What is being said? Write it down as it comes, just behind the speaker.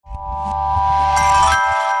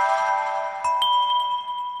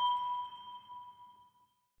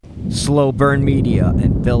Slow Burn Media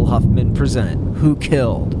and Bill Huffman present Who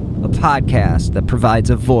Killed, a podcast that provides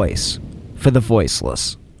a voice for the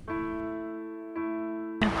voiceless.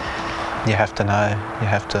 You have to know, you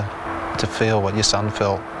have to feel what your son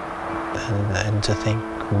felt and to think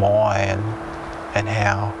why and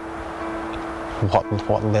how,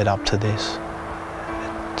 what led up to this.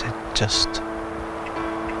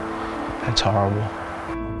 It's horrible.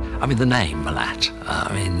 I mean, the name Milat,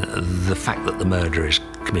 the fact that the murder is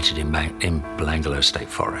committed in Belangolo State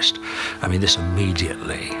Forest, this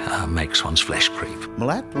immediately makes one's flesh creep.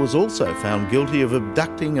 Milat was also found guilty of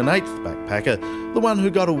abducting an eighth backpacker, the one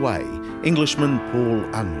who got away, Englishman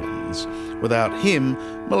Paul Onions. Without him,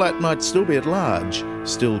 Milat might still be at large,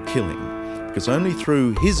 still killing, because only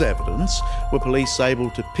through his evidence were police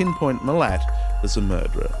able to pinpoint Milat as a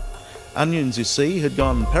murderer. Onions, you see, had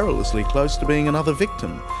gone perilously close to being another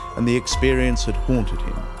victim, and the experience had haunted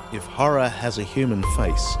him. If horror has a human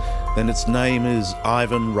face, then its name is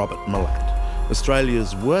Ivan Robert Milat.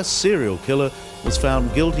 Australia's worst serial killer was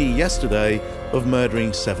found guilty yesterday of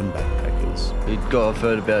murdering 7 backpackers.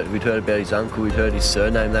 We'd heard about his uncle, we'd heard his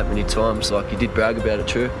surname that many times, he did brag about it,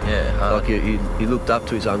 true. Yeah. He looked up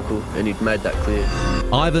to his uncle and he'd made that clear.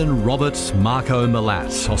 Ivan Robert Marco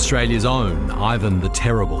Milat, Australia's own Ivan the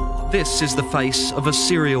Terrible. This is the face of a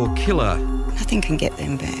serial killer. Nothing can get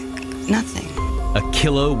them back. Nothing. A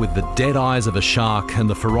killer with the dead eyes of a shark and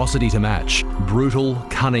the ferocity to match. Brutal,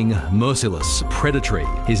 cunning, merciless, predatory.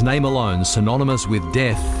 His name alone synonymous with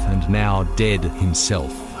death and now dead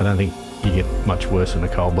himself. I don't think you get much worse than a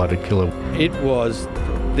cold-blooded killer. It was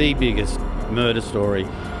the biggest murder story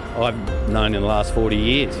I've known in the last 40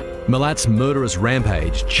 years. Milat's murderous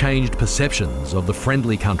rampage changed perceptions of the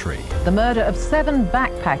friendly country. The murder of 7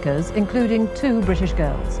 backpackers, including 2 British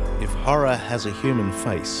girls. If horror has a human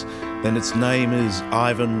face, then its name is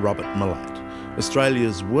Ivan Robert Milat.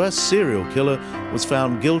 Australia's worst serial killer was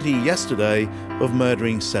found guilty yesterday of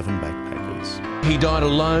murdering 7 backpackers. He died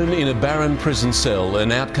alone in a barren prison cell,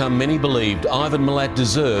 an outcome many believed Ivan Milat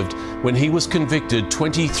deserved when he was convicted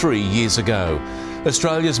 23 years ago.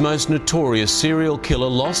 Australia's most notorious serial killer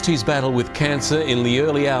lost his battle with cancer in the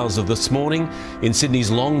early hours of this morning in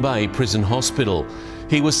Sydney's Long Bay Prison Hospital.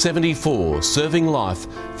 He was 74, serving life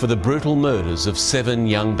for the brutal murders of 7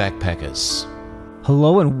 young backpackers.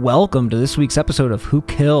 Hello and welcome to this week's episode of Who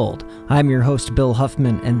Killed. I'm your host, Bill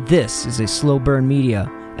Huffman, and this is a Slow Burn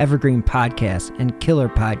Media, Evergreen Podcast, and Killer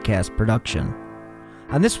Podcast production.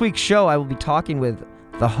 On this week's show, I will be talking with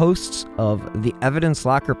the hosts of the Evidence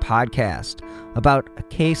Locker podcast about a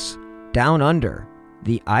case down under,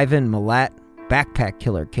 the Ivan Milat backpack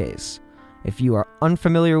killer case. If you are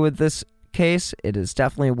unfamiliar with this case, it is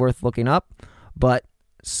definitely worth looking up, but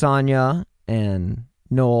Sonia and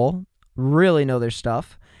Noel really know their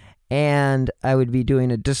stuff, and I would be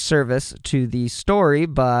doing a disservice to the story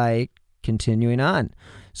by continuing on.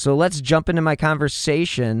 So let's jump into my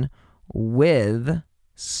conversation with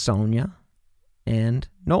Sonia and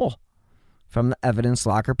Noel from the Evidence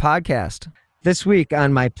Locker podcast. This week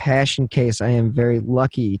on my passion case, I am very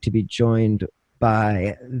lucky to be joined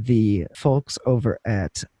by the folks over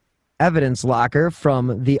at Evidence Locker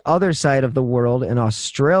from the other side of the world in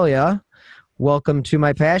Australia. Welcome to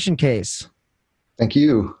my passion case. Thank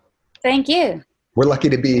you. Thank you. We're lucky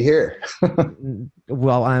to be here.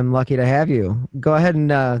 Well, I'm lucky to have you. Go ahead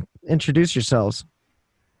and introduce yourselves.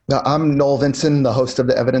 I'm Noel Vinson, the host of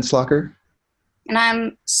the Evidence Locker. And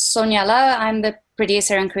I'm Sonia Lowe. I'm the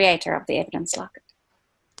producer and creator of the Evidence Locker.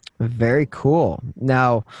 Very cool.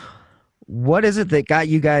 Now, what is it that got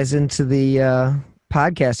you guys into the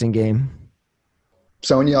podcasting game?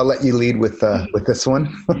 Sonia, I'll let you lead with this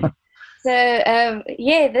one.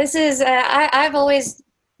 This is, I've always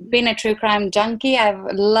been a true crime junkie. I've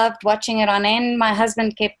loved watching it on end. My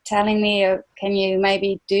husband kept telling me, can you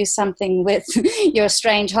maybe do something with your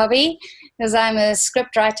strange hobby? Because I'm a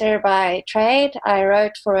script writer by trade. I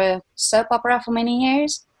wrote for a soap opera for many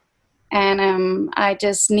years. And I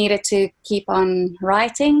just needed to keep on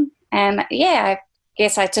writing. And I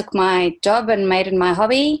guess I took my job and made it my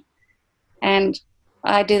hobby. And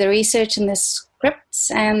I do the research in the scripts.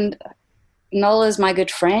 And Noel is my good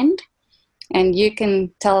friend. And you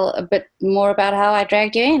can tell a bit more about how I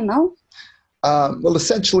dragged you in, Noel? Well,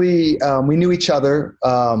 essentially, we knew each other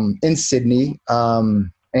in Sydney.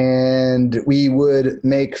 And we would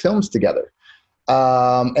make films together.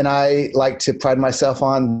 And I like to pride myself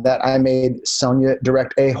on that I made Sonia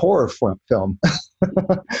direct a horror film.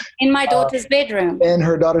 In my daughter's bedroom. In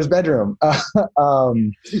her daughter's bedroom.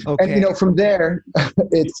 Okay. And, from there,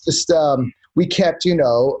 it's just, we kept,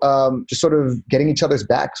 just sort of getting each other's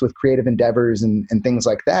backs with creative endeavors and things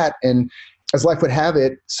like that. And as life would have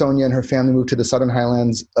it, Sonia and her family moved to the Southern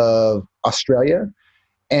Highlands of Australia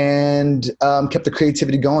and kept the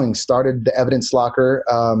creativity going, started the Evidence Locker.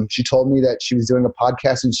 She told me that she was doing a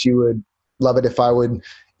podcast and she would love it if I would,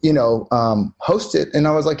 host it. And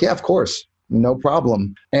I was like, yeah, of course, no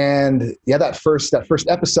problem. And yeah, that first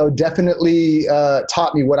episode definitely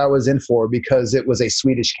taught me what I was in for, because it was a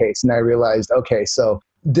Swedish case. And I realized, okay, so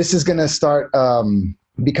this is going to start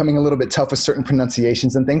becoming a little bit tough with certain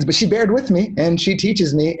pronunciations and things, but she bared with me and she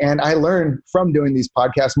teaches me, and I learn from doing these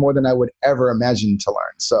podcasts more than I would ever imagine to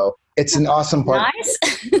learn. So it's an awesome part. Nice.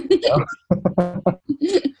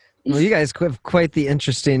 Well, you guys have quite the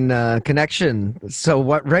interesting connection. So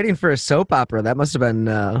writing for a soap opera, that must have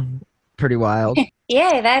been pretty wild.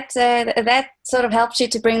 Yeah, that sort of helps you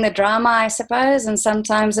to bring the drama, I suppose, and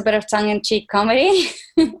sometimes a bit of tongue-in-cheek comedy.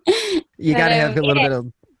 You got to have a little bit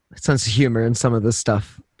of sense of humor in some of this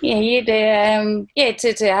stuff. Yeah, you do.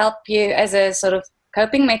 To help you as a sort of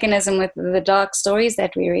coping mechanism with the dark stories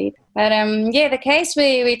that we read. But the case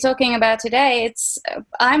we're talking about today,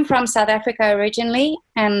 I'm from South Africa originally,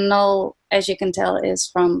 and Noel, as you can tell, is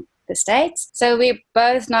from the States. So we're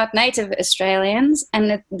both not native Australians,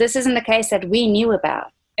 and this isn't a case that we knew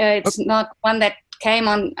about. It's not one that came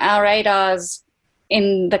on our radars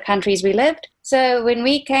in the countries we lived. So when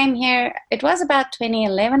we came here, it was about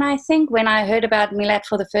 2011, I think, when I heard about Milat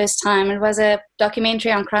for the first time. It was a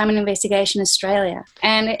documentary on Crime and Investigation Australia.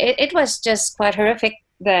 And it was just quite horrific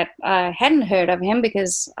that I hadn't heard of him,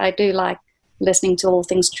 because I do like listening to all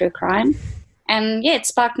things true crime. And yeah, it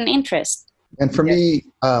sparked an interest. And for me,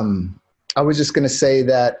 I was just going to say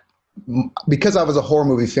that because I was a horror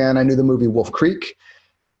movie fan, I knew the movie Wolf Creek.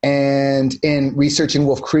 And in researching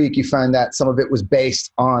Wolf Creek, you find that some of it was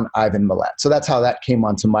based on Ivan Milat. So that's how that came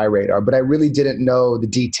onto my radar. But I really didn't know the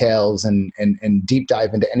details and deep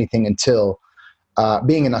dive into anything until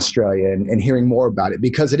being in Australia and hearing more about it.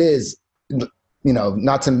 Because it is,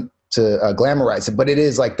 not to glamorize it, but it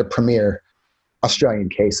is like the premier Australian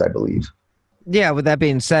case, I believe. Yeah, with that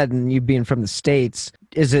being said, and you being from the States,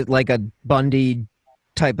 is it like a Bundy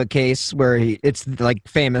type of case where it's like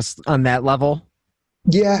famous on that level?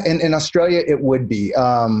 Yeah, in Australia it would be.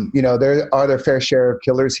 There are their fair share of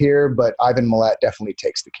killers here, but Ivan Milat definitely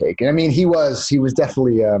takes the cake. And I mean, he was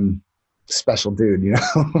definitely a special dude,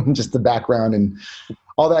 just the background and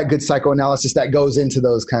all that good psychoanalysis that goes into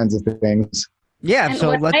those kinds of things. Yeah, and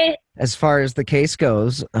so as far as the case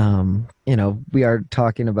goes, we are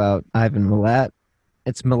talking about Ivan Milat.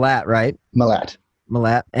 It's Milat, right?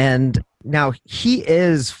 Milat. And now he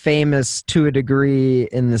is famous to a degree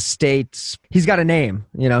in the States. He's got a name,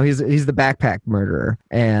 he's the backpack murderer.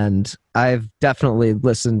 And I've definitely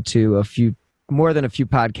listened to more than a few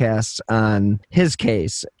podcasts on his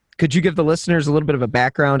case. Could you give the listeners a little bit of a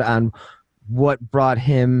background on what brought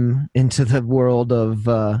him into the world of,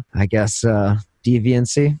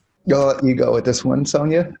 deviancy? You go with this one,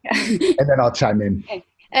 Sonia, and then I'll chime in.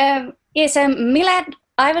 So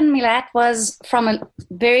Ivan Milat was from a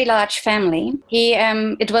very large family.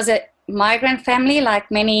 It was a migrant family, like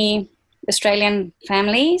many Australian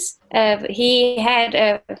families.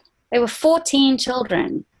 There were 14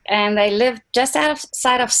 children, and they lived just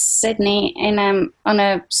outside of Sydney on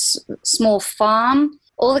a small farm.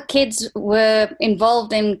 All the kids were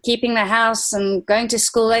involved in keeping the house and going to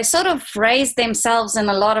school. They sort of raised themselves in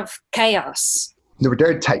a lot of chaos. They were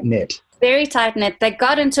very tight-knit. Very tight-knit. They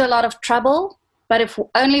got into a lot of trouble, but if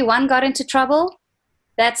only one got into trouble,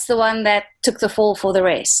 that's the one that took the fall for the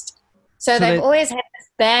rest. So they've always had this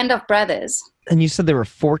band of brothers. And you said there were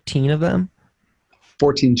 14 of them?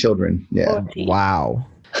 14 children, yeah. 14. Wow.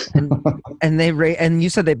 And you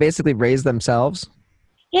said they basically raised themselves?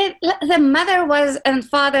 Yeah, the mother was, and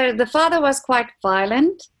the father was quite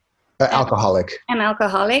violent. Alcoholic. An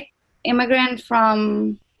alcoholic, immigrant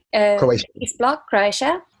from Croatia. East Bloc,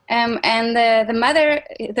 Croatia. And the mother,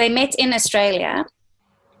 they met in Australia.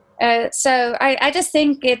 So I just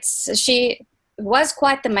think she was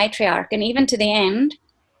quite the matriarch. And even to the end,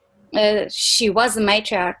 she was the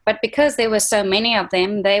matriarch. But because there were so many of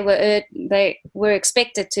them, they were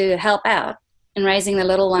expected to help out in raising the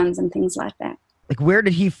little ones and things like that. Like, where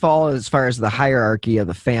did he fall as far as the hierarchy of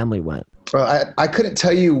the family went? Well, I couldn't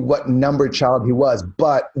tell you what number child he was,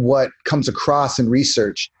 but what comes across in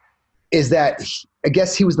research is that I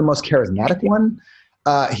guess he was the most charismatic one.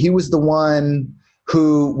 He was the one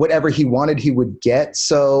who, whatever he wanted, he would get.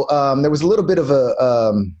 So there was a little bit of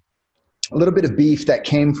beef that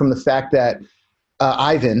came from the fact that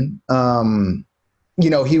Ivan, he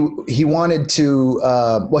wanted to,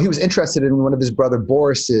 he was interested in one of his brother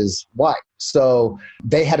Boris's wife. So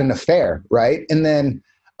they had an affair, right? And then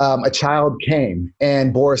a child came,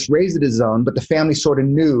 and Boris raised it his own, but the family sort of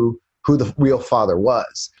knew who the real father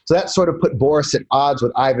was. So that sort of put Boris at odds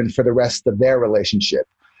with Ivan for the rest of their relationship.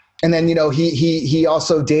 And then, he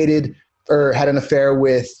also dated or had an affair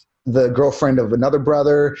with the girlfriend of another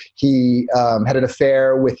brother. He had an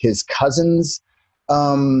affair with his cousin's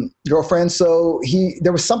girlfriend. So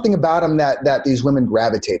there was something about him that these women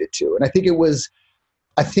gravitated to. And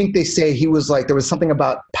I think they say he was like, there was something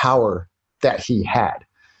about power that he had.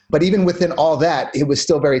 But even within all that, it was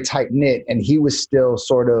still very tight knit, and he was still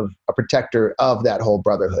sort of a protector of that whole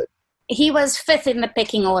brotherhood. He was fifth in the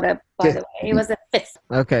pecking order, by the way. He was the fifth.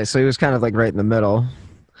 Okay, so he was kind of like right in the middle.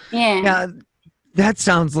 Yeah. Yeah, that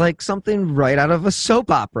sounds like something right out of a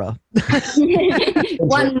soap opera.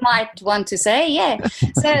 One might want to say, yeah.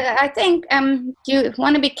 So I think you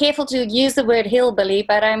want to be careful to use the word hillbilly,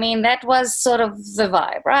 but I mean, that was sort of the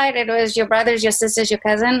vibe, right? It was your brothers, your sisters, your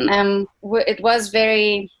cousin. It was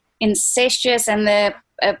very incestuous, and there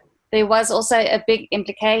was also a big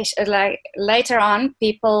implication. Like later on,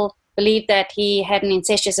 people believed that he had an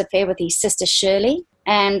incestuous affair with his sister Shirley,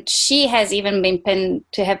 and she has even been pinned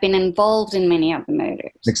to have been involved in many of the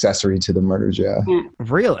murders. Accessory to the murders, yeah.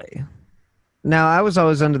 Really? Now, I was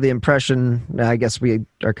always under the impression, I guess we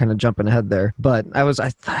are kind of jumping ahead there, but I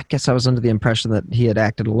guess I was under the impression that he had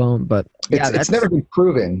acted alone, but it's never been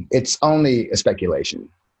proven. It's only a speculation.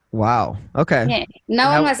 Wow. Okay. Yeah. No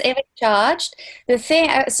one was ever charged. The thing,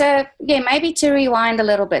 maybe to rewind a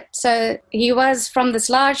little bit. So he was from this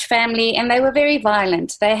large family, and they were very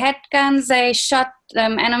violent. They had guns. They shot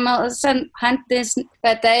animals and hunters,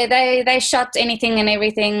 but they shot anything and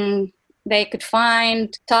everything they could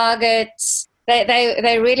find, targets.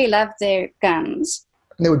 They really loved their guns.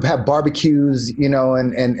 They would have barbecues,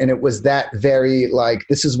 and it was that very like,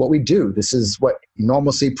 this is what we do. This is what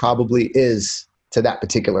normalcy probably is to that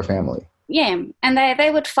particular family. Yeah, and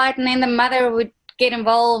they would fight, and then the mother would get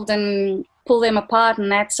involved and pull them apart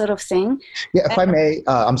and that sort of thing. Yeah, if I may,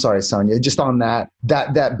 I'm sorry, Sonia, just on that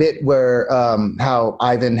bit where how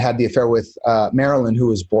Ivan had the affair with Marilyn, who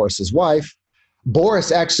was Boris's wife.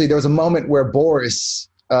 Boris, actually, there was a moment where Boris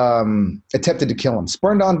attempted to kill him,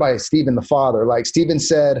 spurned on by Stephen, the father. Like Stephen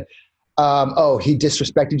said, he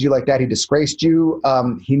disrespected you like that. He disgraced you.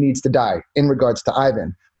 He needs to die, in regards to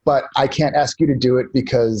Ivan. But I can't ask you to do it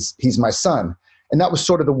because he's my son. And that was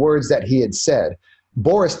sort of the words that he had said.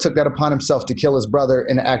 Boris took that upon himself to kill his brother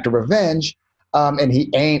in an act of revenge. And he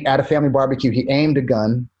aimed at a family barbecue. He aimed a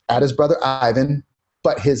gun at his brother Ivan,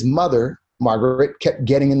 but his mother, Margaret, kept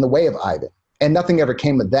getting in the way of Ivan. And nothing ever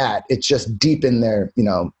came of that. It just deepened their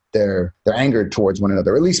anger towards one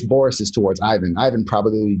another. At least Boris is towards Ivan. Ivan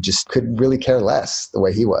probably just could really care less the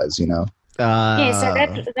way he was, Yeah, so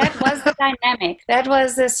that was the dynamic. That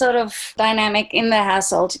was the sort of dynamic in the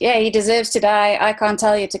household. Yeah, he deserves to die. I can't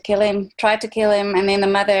tell you to kill him. Try to kill him. And then the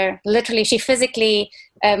mother, literally, she physically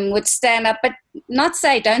would stand up, but not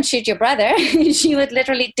say, don't shoot your brother. She would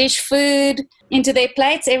literally dish food into their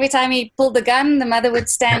plates. Every time he pulled the gun, the mother would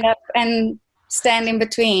stand up and stand in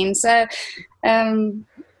between. So,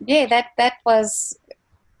 that was...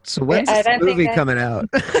 So when's this movie coming out?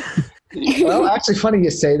 Well, actually, funny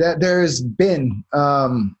you say that. There's been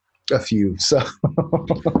a few. So.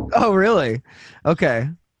 Oh, really? Okay.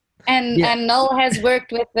 And Noel has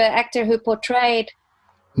worked with the actor who portrayed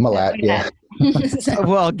Milat. Yeah.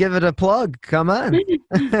 Well, give it a plug. Come on.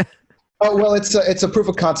 Oh well, it's a proof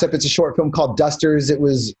of concept. It's a short film called Dusters. It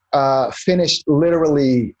was finished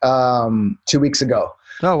literally 2 weeks ago.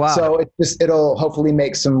 Oh wow! So it'll hopefully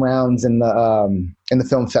make some rounds in the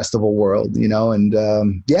film festival world, and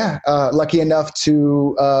lucky enough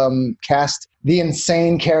to cast the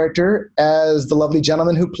insane character as the lovely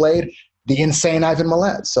gentleman who played the insane Ivan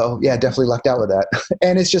Milat. So yeah, definitely lucked out with that.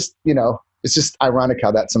 And it's just it's just ironic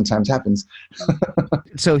how that sometimes happens.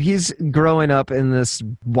 So he's growing up in this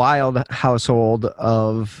wild household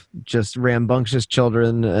of just rambunctious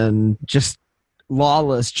children and just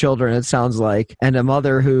lawless children, it sounds like, and a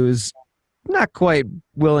mother who's not quite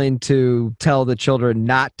willing to tell the children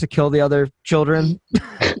not to kill the other children.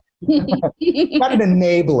 Not an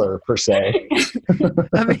enabler per se.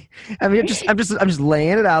 I'm just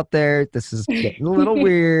laying it out there. This is getting a little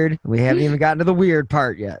weird. We haven't even gotten to the weird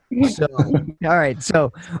part yet. So, all right.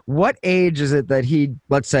 So, what age is it that he,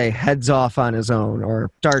 let's say, heads off on his own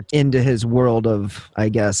or starts into his world of, I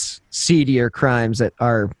guess, seedier crimes that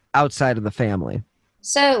are outside of the family?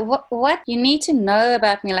 So what you need to know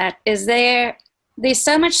about Milat is there's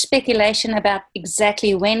so much speculation about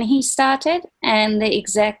exactly when he started and the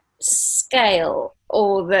exact scale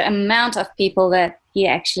or the amount of people that he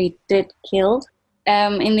actually did kill.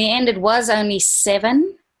 In the end, it was only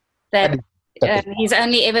 7 that He's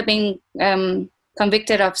only ever been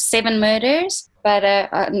convicted of 7 murders,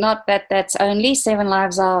 but not that that's only. 7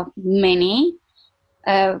 lives are many.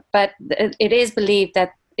 But it is believed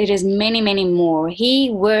that it is many, many more. He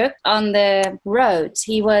worked on the roads.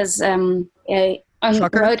 He was on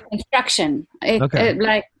road construction.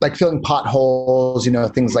 Like filling potholes,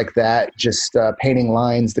 things like that, just painting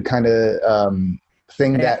lines, the kind of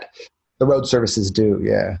thing that the road services do.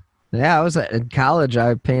 Yeah. Yeah, I was in college.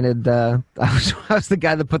 I painted. I was the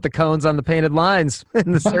guy that put the cones on the painted lines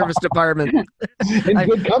in the service department. In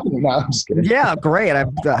good company. No, I'm just kidding. Yeah, great. I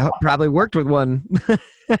probably worked with one.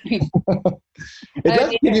 It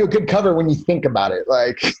does give you a good cover when you think about it.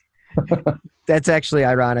 Like, that's actually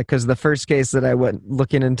ironic because the first case that I went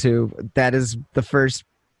looking into, those are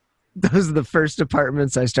the first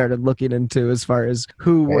departments I started looking into as far as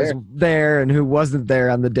who was there and who wasn't there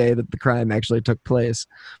on the day that the crime actually took place.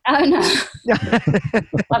 Oh, no.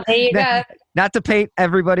 Well, there you go. Not to paint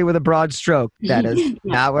everybody with a broad stroke. That is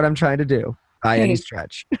not what I'm trying to do by any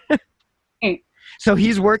stretch. So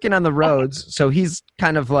he's working on the roads. So he's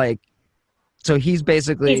kind of like, he's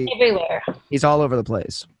basically... He's everywhere. He's all over the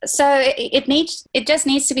place. So it just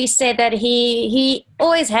needs to be said that he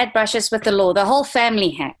always had brushes with the law. The whole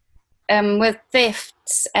family had. With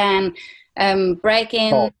thefts and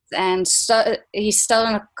break-ins, and he's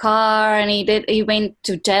stolen a car, and he went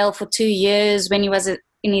to jail for 2 years when he was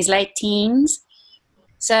in his late teens.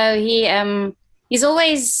 So he's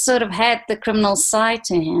always sort of had the criminal side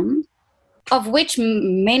to him, of which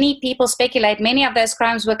many people speculate many of those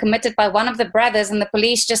crimes were committed by one of the brothers, and the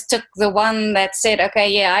police just took the one that said, okay,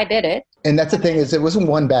 yeah, I did it. And that's the thing, is it wasn't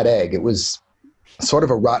one bad egg. It was sort of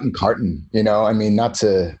a rotten carton, I mean, not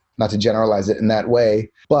to generalize it in that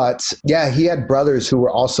way. But yeah, he had brothers who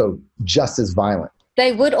were also just as violent.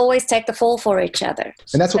 They would always take the fall for each other.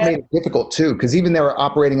 And that's what made it difficult too, because even they were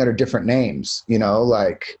operating under different names,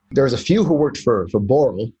 like there was a few who worked for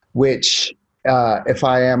Boral, which if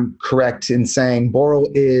I am correct in saying,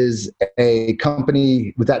 Boral is a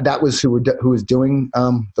company that was who was doing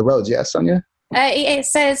the roads. Yes, Sonia? It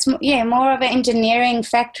says, more of an engineering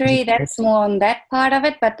factory. That's more on that part of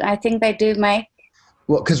it, but I think they do make.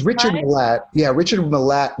 Well, because Richard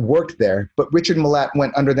Milat worked there, but Richard Milat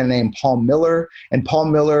went under the name Paul Miller, and Paul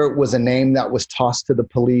Miller was a name that was tossed to the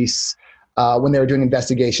police when they were doing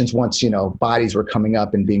investigations once, bodies were coming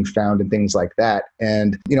up and being found and things like that.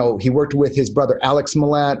 And, he worked with his brother Alex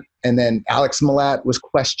Milat, and then Alex Milat was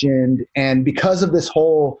questioned. And because of this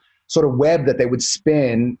whole sort of web that they would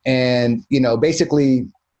spin and, basically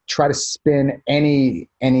try to spin any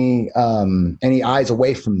eyes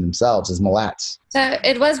away from themselves as Milats. So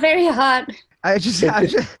it was very hard. I'm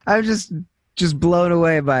just blown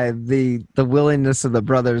away by the willingness of the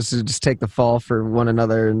brothers to just take the fall for one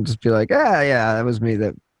another and just be like, yeah, that was me.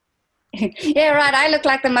 That. Yeah, right. I look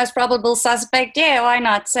like the most probable suspect. Yeah, why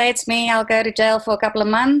not? Say it's me. I'll go to jail for a couple of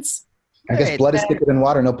months. I guess blood is thicker than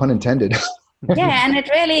water. No pun intended. Yeah, and it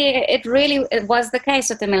really was the case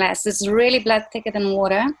with the Milats. It's really blood thicker than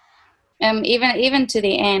water, even to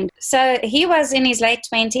the end. So he was in his late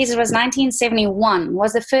 20s. It was 1971.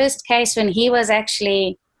 Was the first case when he was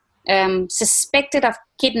actually suspected of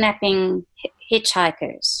kidnapping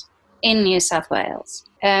hitchhikers in New South Wales.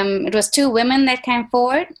 It was 2 women that came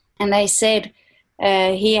forward, and they said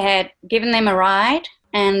he had given them a ride,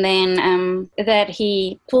 and then that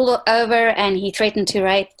he pulled over and he threatened to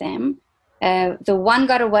rape them. The one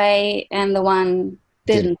got away and the one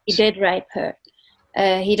didn't. He did rape her.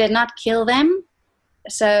 He did not kill them.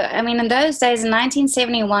 So, I mean, in those days, in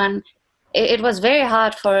 1971, it was very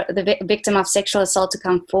hard for the victim of sexual assault to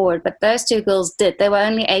come forward. But those 2 girls did. They were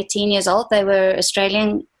only 18 years old. They were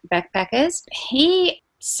Australian backpackers. He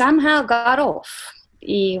somehow got off.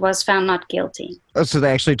 He was found not guilty. Oh, so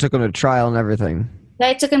they actually took him to trial and everything.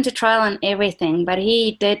 They took him to trial and everything, but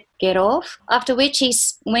he did get off, after which he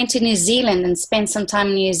went to New Zealand and spent some time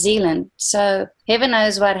in New Zealand. So heaven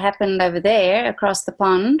knows what happened over there across the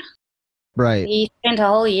pond. Right. He spent a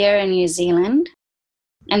whole year in New Zealand,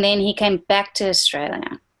 and then he came back to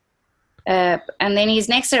Australia. And then his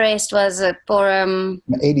next arrest was for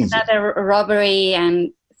another robbery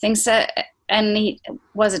and things. And he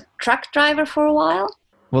was a truck driver for a while.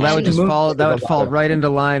 Well, that would fall right into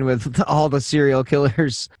line with all the serial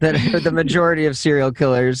killers that are the majority of serial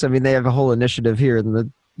killers. I mean, they have a whole initiative here in the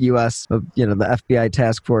U.S. of, the FBI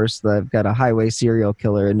task force. They've got a highway serial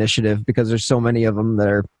killer initiative because there's so many of them that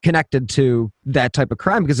are connected to that type of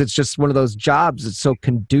crime, because it's just one of those jobs that's so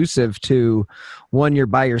conducive to, 1, you're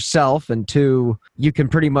by yourself, and 2, you can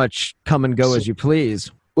pretty much come and go as you please.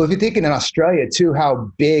 Well, if you're thinking in Australia too,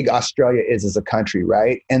 how big Australia is as a country,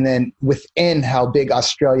 right? And then within how big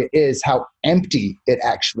Australia is, how empty it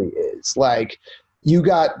actually is. Like, you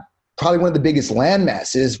got probably one of the biggest land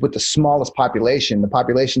masses with the smallest population. The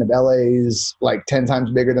population of LA is like 10 times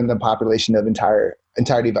bigger than the population of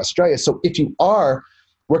entirety of Australia. So if you are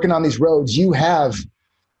working on these roads, you have,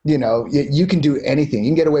 you know, you can do anything. You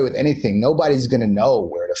can get away with anything. Nobody's going to know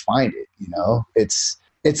where to find it. You know, it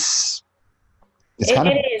is.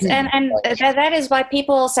 And that is why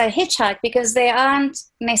people also hitchhike, because there aren't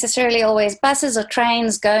necessarily always buses or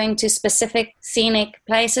trains going to specific scenic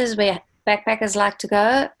places where backpackers like to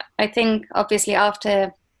go. I think obviously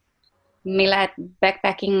after Milat,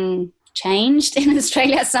 backpacking changed in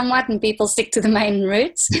Australia somewhat and people stick to the main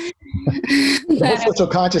routes. The whole social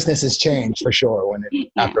consciousness has changed for sure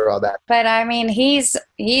after all that. But I mean, his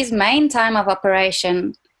main time of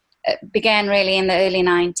operation began really in the early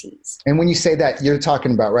 90s. And when you say that, you're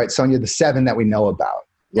talking about, right, Sonia, the 7 that we know about.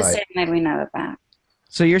 The 7 that we know about.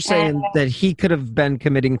 So you're saying that he could have been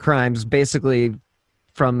committing crimes basically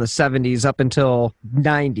from the 70s up until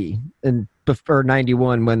 90 and before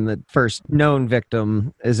 91, when the first known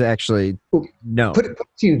victim is actually known. Put it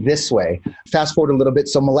to you this way. Fast forward a little bit.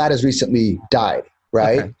 So Milat has recently died,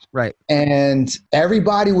 right? Okay, right. And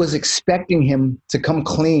everybody was expecting him to come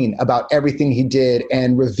clean about everything he did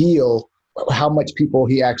and reveal how much people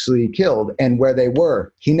he actually killed and where they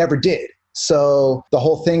were. He never did. So the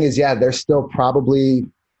whole thing is, there's still probably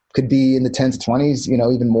could be in the 10s, 20s, you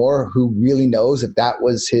know, even more, who really knows if that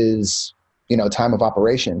was his, you know, time of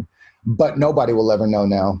operation. But nobody will ever know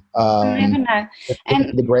now. We'll never know.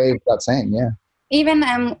 And the grave without saying, Even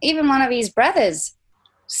one of his brothers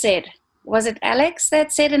said, was it Alex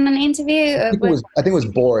that said in an interview? I think it was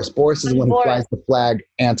Boris. Boris is the one who flies the flag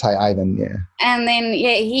anti-Ivan, And then,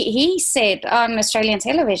 he said on Australian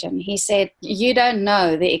television, he said, you don't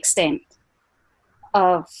know the extent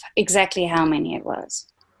of exactly how many it was.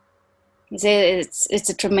 He said it's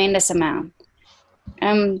a tremendous amount,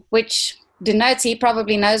 which denotes he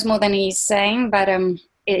probably knows more than he's saying, but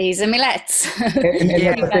he's a Milat.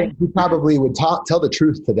 and he probably would tell the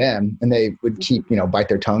truth to them, and they would keep, you know, bite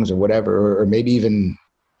their tongues or whatever, or maybe even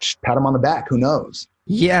pat him on the back. Who knows?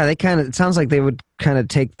 Yeah, it sounds like they would kind of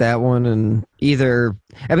take that one and either,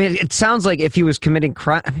 I mean, it sounds like if he was committing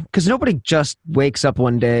crime, because nobody just wakes up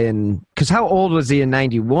one day and, because how old was he in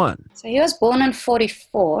 91? So he was born in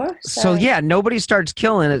 44. So nobody starts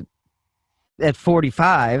killing it at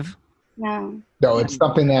 45. No, it's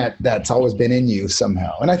something that's always been in you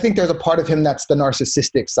somehow. And I think there's a part of him that's the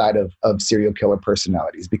narcissistic side of serial killer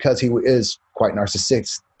personalities, because he is quite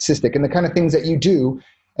narcissistic, and the kind of things that you do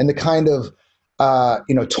and the kind of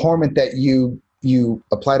torment that you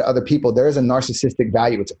apply to other people, there is a narcissistic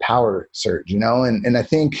value. It's a power surge, you know? And I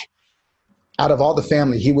think out of all the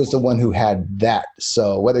family, he was the one who had that.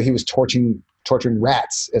 So whether he was torturing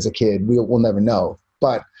rats as a kid, we'll never know.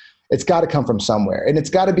 But it's got to come from somewhere. And it's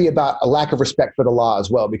got to be about a lack of respect for the law as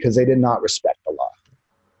well, because they did not respect the law.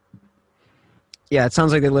 Yeah, it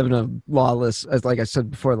sounds like they live in a lawless, like I said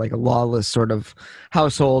before, like a lawless sort of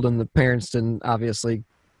household, and the parents didn't obviously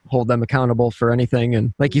hold them accountable for anything.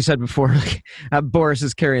 And like you said before, Boris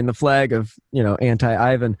is carrying the flag of, you know,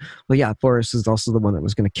 anti-Ivan. Well, yeah, Boris is also the one that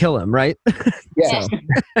was going to kill him, right? Yeah.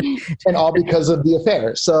 And all because of the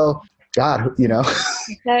affair. So, God, you know.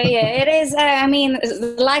 So, it is. I mean,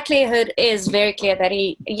 the likelihood is very clear that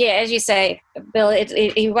he, as you say, Bill,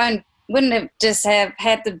 he wouldn't have just have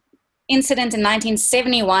had the incident in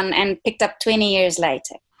 1971 and picked up 20 years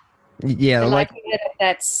later. Yeah. The likelihood of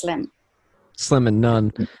that's slim. Slim and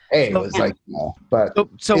none. Hey, it was like, but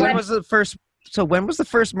so when was the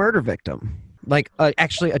first murder victim? Like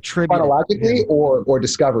actually attributed chronologically or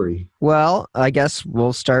discovery? Well, I guess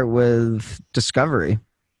we'll start with discovery.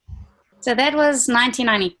 So that was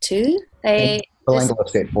 1992. In Belanglo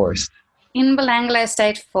State Forest. In Belanglo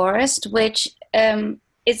State Forest, which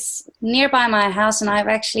it's nearby my house, and I've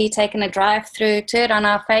actually taken a drive through to it. On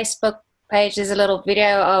our Facebook page, there's a little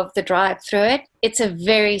video of the drive through it. It's a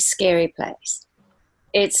very scary place.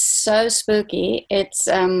 It's so spooky. It's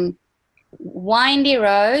windy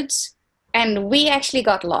roads, and we actually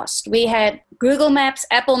got lost. We had Google Maps,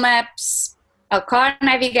 Apple Maps, our car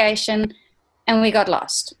navigation, and we got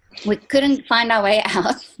lost. We couldn't find our way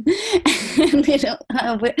out.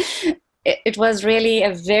 It was really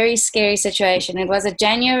a very scary situation. It was a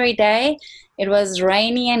January day. It was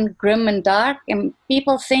rainy and grim and dark, and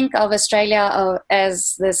people think of Australia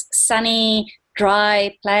as this sunny,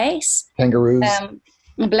 dry place. Kangaroos.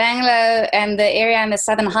 Belanglo and the area in the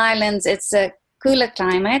Southern Highlands, it's a cooler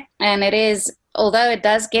climate, and it is although it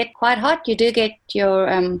does get quite hot, you do get your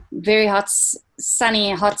very hot,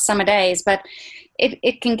 sunny, hot summer days, but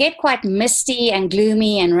it can get quite misty and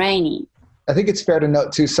gloomy and rainy. I think it's fair to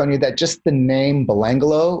note too, Sonia, that just the name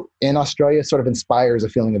Belangolo in Australia sort of inspires a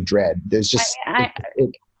feeling of dread. There's just,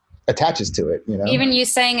 it attaches to it, you know? Even you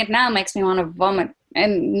saying it now makes me want to vomit.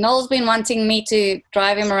 And Noel's been wanting me to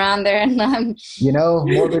drive him around there, and you know,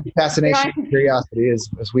 morbid fascination and curiosity,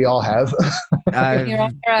 as we all have.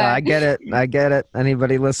 I get it.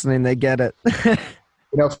 Anybody listening, they get it. You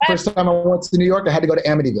know, first time I went to New York, I had to go to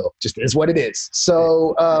Amityville. Just is what it is.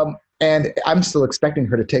 So, and I'm still expecting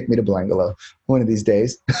her to take me to Belangolo one of these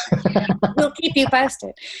days. We'll keep you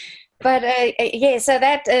posted. But yeah, so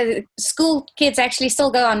that school kids actually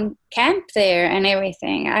still go on camp there and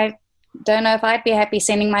everything. I don't know if I'd be happy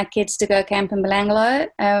sending my kids to go camp in Belangolo.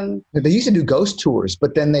 They used to do ghost tours,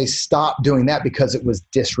 but then they stopped doing that because it was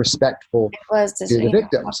disrespectful to the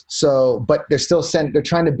victims. So, but they're still they're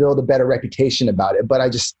trying to build a better reputation about it. But I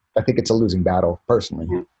think it's a losing battle, personally.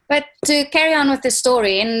 Yeah. But to carry on with the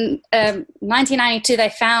story, in 1992, they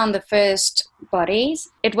found the first bodies.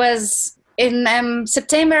 It was in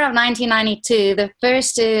September of 1992, the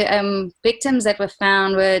first two victims that were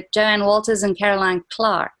found were Joanne Walters and Caroline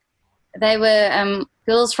Clark. They were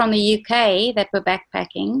girls from the UK that were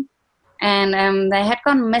backpacking, and they had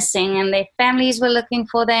gone missing, and their families were looking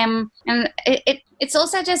for them. And it's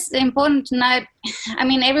also just important to note, I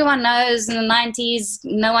mean, everyone knows in the 90s,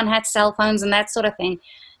 no one had cell phones and that sort of thing.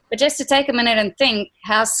 But just to take a minute and think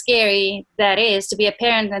how scary that is to be a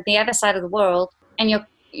parent at the other side of the world and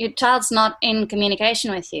your child's not in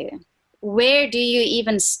communication with you. Where do you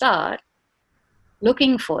even start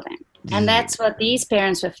looking for them? And that's what these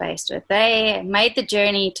parents were faced with. They made the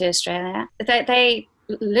journey to Australia. They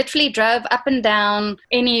literally drove up and down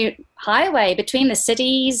any highway between the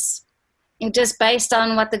cities, just based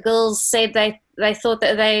on what the girls said. They thought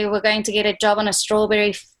that they were going to get a job on a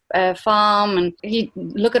strawberry farm, and you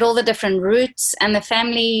look at all the different routes, and the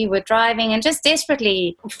family were driving, and just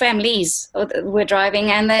families were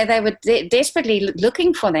driving, and they were desperately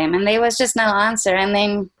looking for them, and there was just no answer. And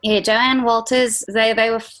then Joanne Walters, they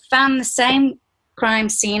were found the same crime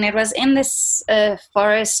scene. It was in this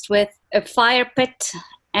forest with a fire pit,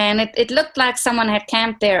 and it looked like someone had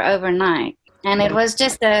camped there overnight. And it was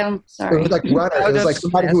just sorry. It was like runners. It was like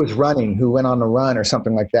somebody who was running, who went on a run or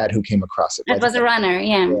something like that, who came across it. It was a runner,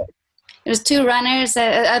 yeah. It was two runners.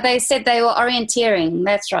 They said they were orienteering.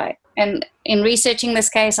 That's right. And in researching this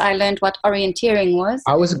case, I learned what orienteering was.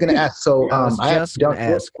 I was going to ask. So I have to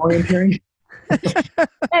ask orienteering.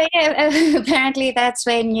 Yeah, apparently that's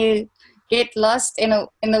when you get lost in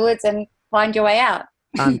the woods and find your way out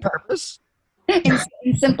on purpose.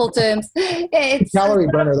 in simple terms, it's calorie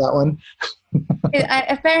burner, that one.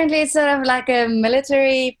 Apparently, it's sort of like a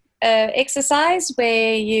military exercise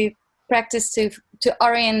where you practice to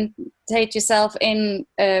orientate yourself in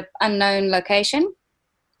an unknown location.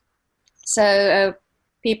 So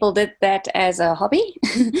people did that as a hobby.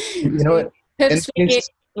 You know what? Purposely get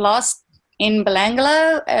lost in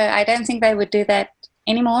Belangolo. I don't think they would do that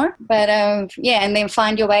anymore. But and then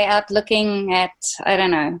find your way out looking at, I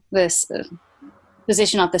don't know, this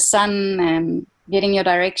position of the sun and getting your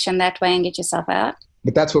direction that way and get yourself out.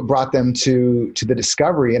 But that's what brought them to the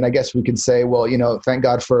discovery. And I guess we can say, well, you know, thank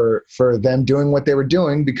God for them doing what they were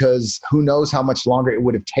doing, because who knows how much longer it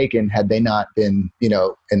would have taken had they not been, you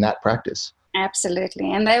know, in that practice.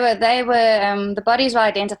 Absolutely. And they were the bodies were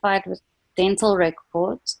identified with dental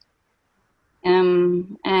records.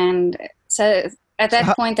 And so at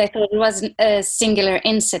that point, they thought it was a singular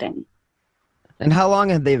incident. And how long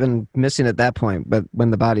had they been missing at that point, but when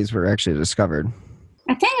the bodies were actually discovered?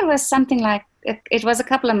 I think it was something like, it was a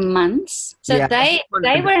couple of months. So yeah, they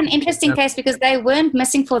were an interesting case because they weren't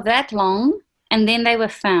missing for that long, and then they were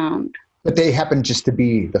found. But they happened just to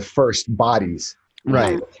be the first bodies.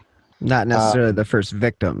 Right. Yeah. Not necessarily the first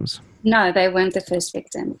victims. No, they weren't the first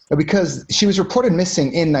victims. Because she was reported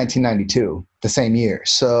missing in 1992, the same year.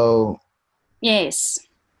 So. Yes.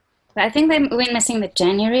 I think they went missing the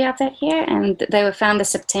January of that year, and they were found the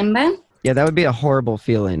September. Yeah, that would be a horrible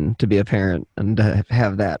feeling to be a parent and to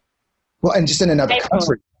have that. Well, and just in another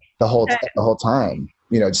country the whole time.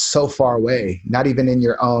 You know, it's so far away, not even in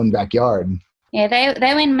your own backyard. Yeah,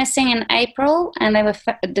 they went missing in April, and they were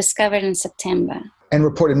discovered in September. And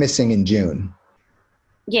reported missing in June.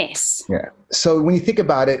 Yes. Yeah. So when you think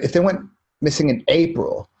about it, if they went missing in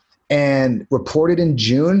April and reported in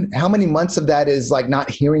June, how many months of that is like not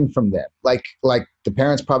hearing from them? Like the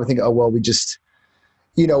parents probably think, oh, well, we just,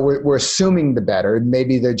 you know, we're assuming the better.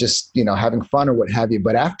 Maybe they're just, you know, having fun or what have you.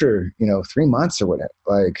 But after, you know, 3 months or whatever,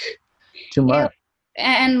 like too much.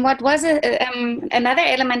 And what was another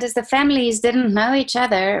element is the families didn't know each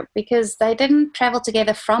other because they didn't travel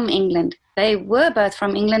together from England. They were both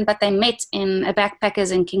from England, but they met in a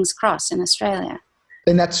backpackers in King's Cross in Australia.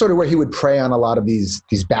 And that's sort of where he would prey on a lot of these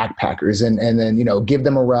backpackers and then, you know, give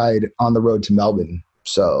them a ride on the road to Melbourne.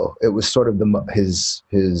 So it was sort of his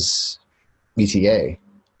ETA.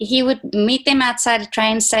 He would meet them outside a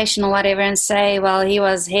train station or whatever and say, well, he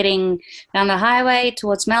was heading down the highway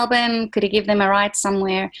towards Melbourne. Could he give them a ride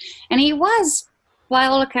somewhere? And he was, by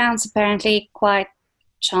all accounts, apparently quite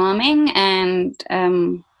charming. And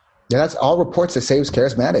that's all reports that say he was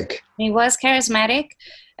charismatic. He was charismatic.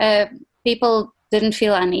 People didn't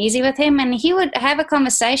feel uneasy with him. And he would have a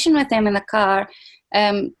conversation with them in the car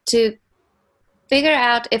to figure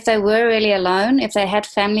out if they were really alone, if they had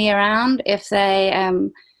family around, if they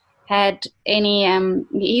had any,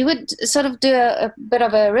 he would sort of do a bit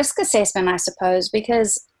of a risk assessment, I suppose,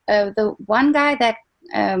 because the one guy that,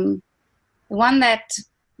 the one that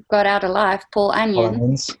got out alive, Paul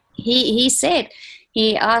Onions, he said,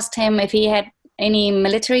 he asked him if he had any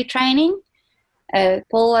military training.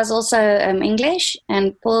 Paul was also English,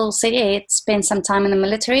 and Paul said, yeah, he'd spent some time in the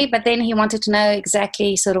military, but then he wanted to know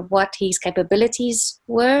exactly sort of what his capabilities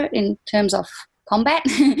were in terms of combat.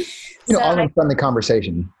 You know, all in friendly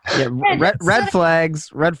conversation. Yeah, red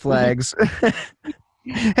flags.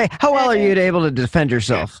 Hey, how well are you able to defend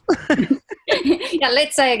yourself? Yeah,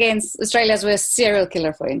 let's say against Australia's worst serial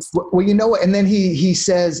killer, for instance. Well, you know what? And then he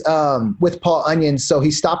says with Paul Onions, so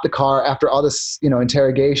he stopped the car after all this, you know,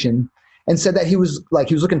 interrogation and said that he was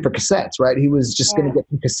looking for cassettes, right? He was just going to get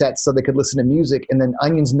some cassettes so they could listen to music. And then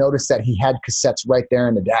Onions noticed that he had cassettes right there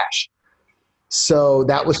in the dash. So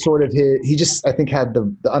that was sort of he just, I think, had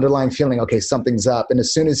the underlying feeling, okay, something's up. And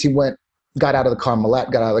as soon as he got out of the car,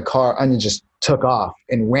 Milat got out of the car, Onions just took off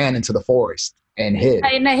and ran into the forest and hid.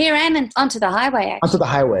 No, he ran onto the highway, actually. Onto the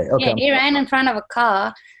highway, okay. Yeah, he ran in front of a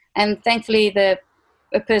car, and thankfully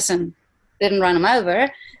a person didn't run him over,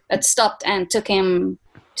 but stopped and took him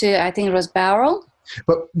to, I think it was Bowral.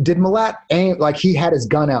 But did Milat aim, like he had his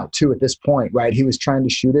gun out too at this point, right? He was trying to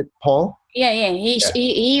shoot at Paul? Yeah.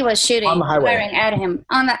 He was shooting, on the highway, firing at him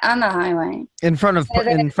on the highway. In front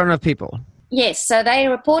of people. Yes, so they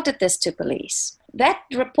reported this to police. That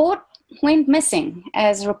report went missing,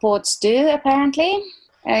 as reports do, apparently.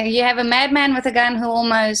 You have a madman with a gun who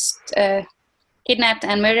almost kidnapped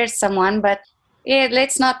and murdered someone, but yeah,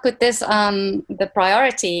 let's not put this on the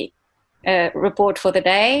priority report for the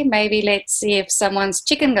day. Maybe let's see if someone's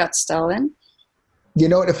chicken got stolen. You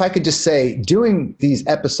know what, if I could just say, doing these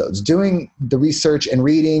episodes, doing the research and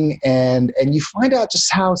reading, and you find out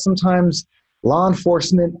just how sometimes law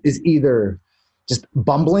enforcement is either just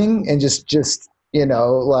bumbling and just you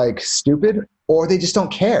know, like stupid, or they just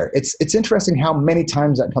don't care. It's interesting how many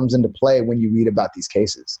times that comes into play when you read about these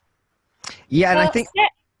cases. Yeah, and I think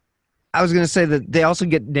I was going to say that they also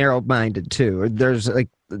get narrow-minded too. There's like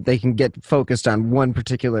they can get focused on one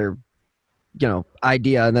particular, you know,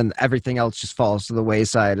 idea, and then everything else just falls to the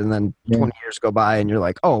wayside, and then 20 years go by and you're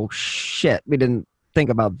like, oh shit, we didn't think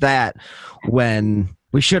about that when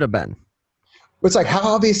we should have been. It's like, how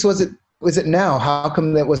obvious was it now? How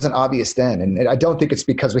come that wasn't obvious then? And I don't think it's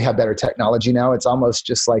because we have better technology now. It's almost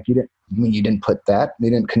just like you didn't put that, you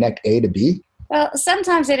didn't connect A to B. Well,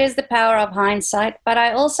 sometimes it is the power of hindsight, but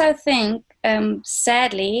I also think,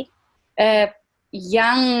 sadly, a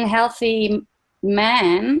young, healthy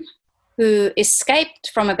man who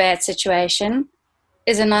escaped from a bad situation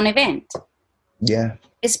is a non-event. Yeah.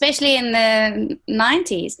 Especially in the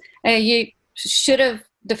 90s. You should have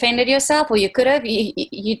defended yourself, or you could have.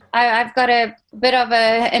 I've got a bit of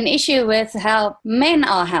an issue with how men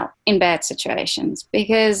are helped in bad situations,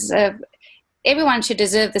 because everyone should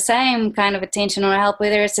deserve the same kind of attention or help,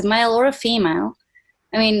 whether it's a male or a female.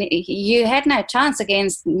 I mean, you had no chance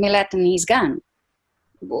against Milat and his gun.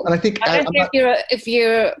 And I think if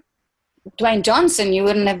you're Dwayne Johnson, you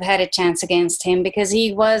wouldn't have had a chance against him because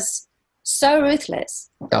he was so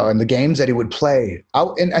ruthless. Oh, and the games that he would play.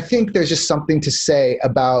 And I think there's just something to say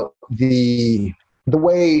about the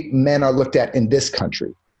way men are looked at in this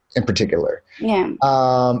country in particular. Yeah.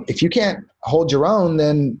 If you can't hold your own,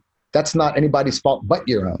 then that's not anybody's fault but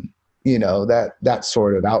your own. You know, that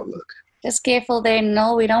sort of outlook. Just careful there.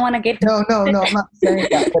 No, we don't want to get. No, I'm not saying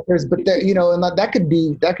that. But there, you know, and that could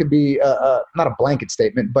be not a blanket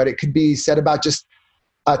statement, but it could be said about just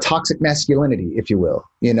toxic masculinity, if you will.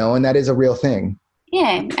 You know, and that is a real thing.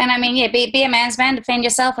 Yeah, and I mean, yeah, be a man's man, defend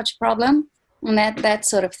yourself. What's your problem? And that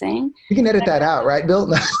sort of thing. You can edit that out, right, Bill?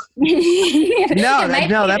 No,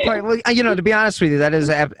 that part. Well, you know, to be honest with you, that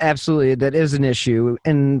is absolutely an issue,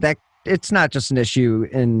 and that it's not just an issue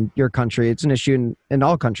in your country. It's an issue in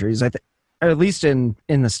all countries. Or at least in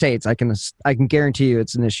the States, I can guarantee you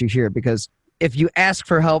it's an issue here, because if you ask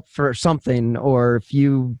for help for something, or if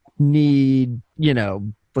you need,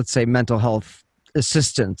 let's say mental health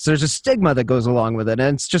assistance, there's a stigma that goes along with it.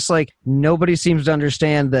 And it's just like, nobody seems to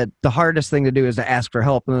understand that the hardest thing to do is to ask for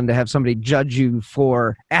help, and then to have somebody judge you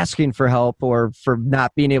for asking for help, or for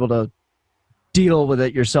not being able to deal with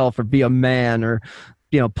it yourself, or be a man, or,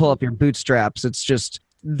 pull up your bootstraps. It's just,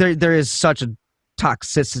 there is such a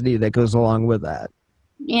toxicity that goes along with that.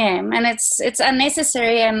 Yeah. And it's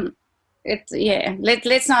unnecessary, and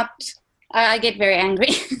let's not, I get very angry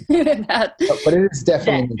about. But it is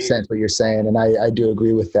definitely makes sense what you're saying, and I do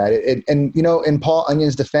agree with that. And in Paul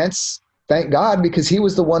Onion's defense, thank God, because he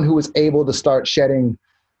was the one who was able to start shedding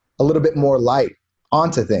a little bit more light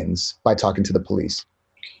onto things by talking to the police.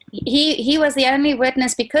 He was the only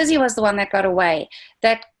witness, because he was the one that got away,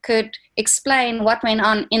 that could explain what went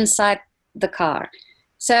on inside the car.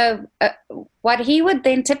 So what he would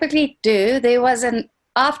then typically do, there was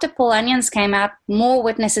after Paul Onions came out, more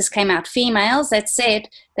witnesses came out, females, that said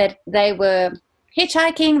that they were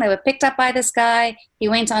hitchhiking, they were picked up by this guy. He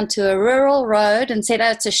went onto a rural road and said,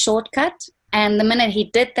 it's a shortcut. And the minute he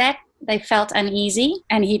did that, they felt uneasy,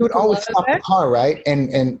 and he would always stop the car, right?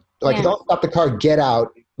 And he'd always stop the car, get out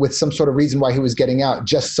with some sort of reason why he was getting out,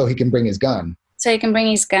 just so he can bring his gun. So he can bring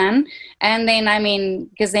his gun. And then,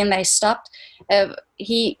 because then they stopped.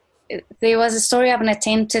 There was a story of an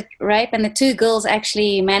attempted rape, and the two girls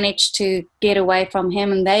actually managed to get away from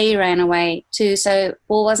him, and they ran away too. So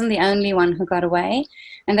Paul wasn't the only one who got away.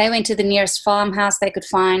 And they went to the nearest farmhouse they could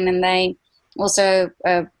find, and they also,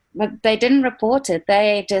 but they didn't report it.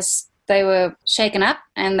 They were shaken up,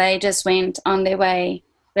 and they just went on their way.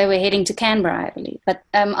 They were heading to Canberra, I believe. But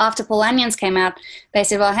after Paul Onions came out, they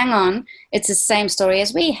said, well, hang on, it's the same story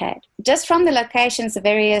as we had. Just from the locations, the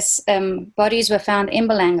various bodies were found in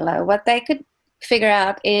Belanglo. What they could figure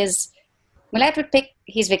out is Milat would pick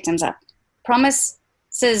his victims up, promises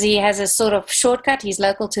he has a sort of shortcut, he's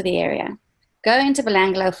local to the area, go into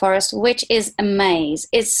Belanglo Forest, which is a maze.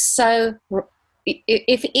 It's so,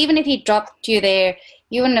 even if he dropped you there,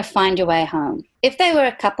 you wouldn't have found your way home. If they were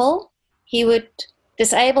a couple, he would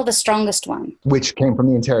disable the strongest one. Which came from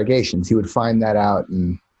the interrogations. He would find that out.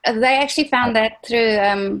 And they actually found that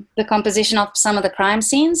through the composition of some of the crime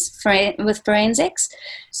scenes with forensics.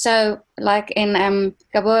 So like in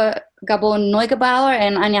Gabor Neugebauer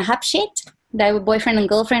and Anja Hapschitt, they were boyfriend and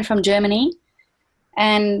girlfriend from Germany.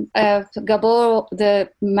 And Gabor, the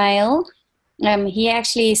male, he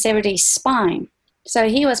actually severed his spine. So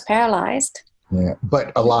he was paralyzed. Yeah,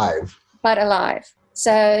 but alive.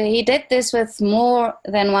 So he did this with more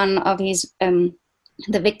than one of his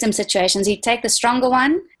the victim situations. He'd take the stronger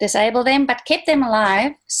one, disable them, but kept them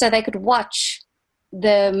alive so they could watch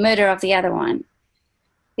the murder of the other one.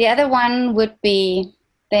 The other one would be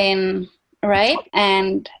then raped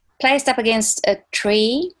and placed up against a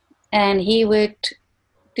tree, and he would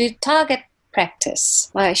do target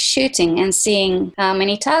practice by shooting and seeing how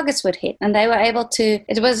many targets would hit. And they were able to,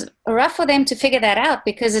 it was rough for them to figure that out,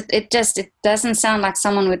 because it doesn't sound like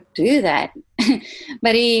someone would do that.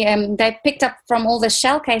 But they picked up from all the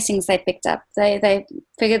shell casings they picked up. They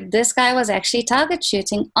figured this guy was actually target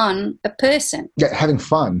shooting on a person. Yeah, having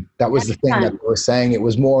fun. That was the thing that they were saying. It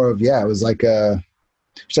was more of, it was like a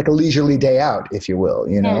leisurely day out, if you will,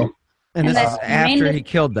 Yeah. And this is after he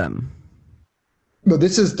killed them. No,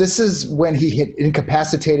 this is when he had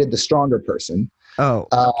incapacitated the stronger person. Oh,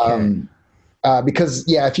 okay. Because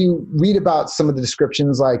if you read about some of the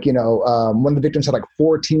descriptions, like one of the victims had like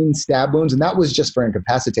 14 stab wounds, and that was just for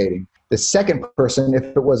incapacitating. The second person, if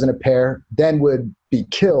it wasn't a pair, then would be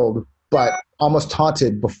killed, but almost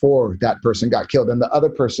taunted before that person got killed, and the other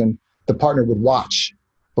person, the partner, would watch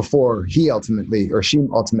before she ultimately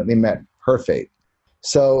met her fate.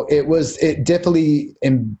 So it definitely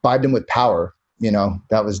imbibed him with power.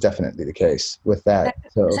 That was definitely the case with that.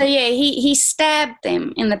 So he stabbed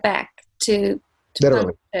them in the back to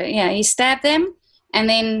literally. He stabbed them, and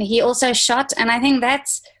then he also shot. And I think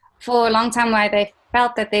that's for a long time why they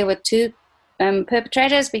felt that there were two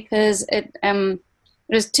perpetrators, because it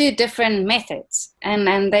was two different methods,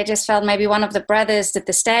 and they just felt maybe one of the brothers did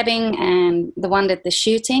the stabbing and the one did the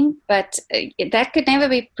shooting, but that could never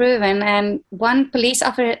be proven. And one police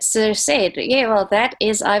officer said, that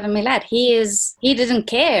is Ivan Milat. He didn't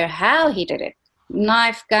care how he did it.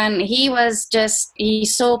 Knife, gun, he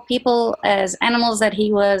saw people as animals that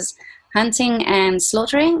he was hunting and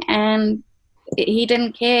slaughtering, and he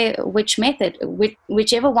didn't care which method,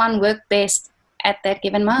 whichever one worked best at that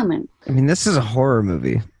given moment. I mean, this is a horror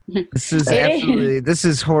movie. This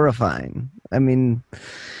is horrifying. I mean,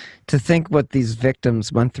 to think what these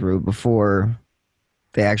victims went through before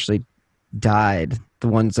they actually died, the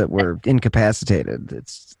ones that were incapacitated.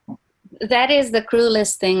 That is the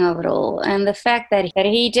cruelest thing of it all. And the fact that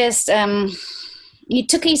he just, he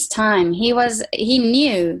took his time. He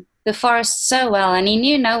knew the forest so well, and he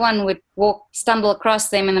knew no one would stumble across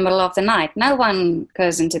them in the middle of the night. No one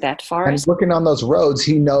goes into that forest. And looking on those roads,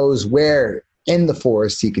 he knows where in the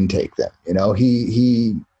forest he can take them. You know,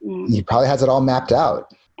 he probably has it all mapped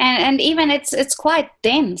out. And even it's quite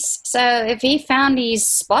dense. So if he found his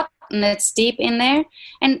spot and it's deep in there,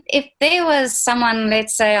 and if there was someone,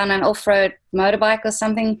 let's say, on an off-road motorbike or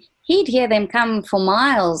something, he'd hear them come for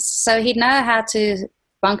miles. So he'd know how to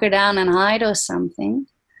bunker down and hide or something.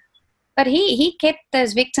 But he kept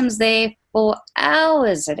those victims there for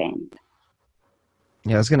hours at end.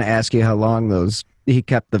 Yeah, I was going to ask you how long he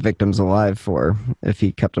kept the victims alive for, if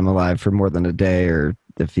he kept them alive for more than a day or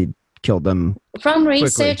if he killed them From quickly.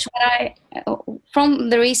 research, from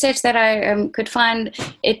the research that I could find,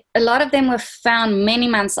 a lot of them were found many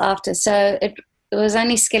months after. So it was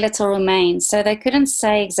only skeletal remains. So they couldn't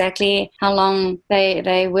say exactly how long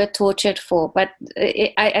they were tortured for. But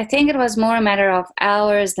I think it was more a matter of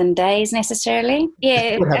hours than days necessarily.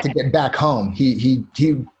 Yeah, he would have to get back home. He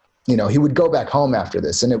would go back home after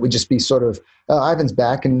this, and it would just be sort of, Ivan's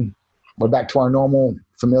back, and we're back to our normal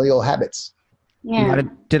familial habits. Yeah.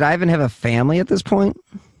 Did Ivan have a family at this point?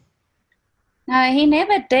 No, he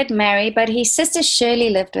never did marry, but his sister Shirley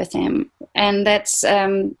lived with him, and that's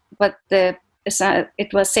what it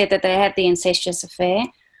was said that they had the incestuous affair.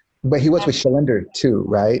 But he was with Shalinder too,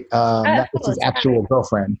 right? That was his actual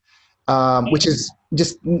girlfriend, which is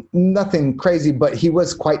just nothing crazy, but he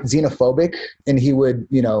was quite xenophobic, and he would,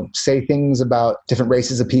 say things about different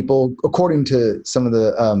races of people. According to some of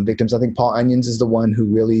the victims, I think Paul Onions is the one who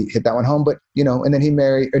really hit that one home. But, and then he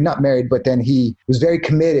not married, but then he was very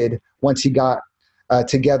committed once he got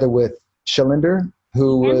together with Shalinder,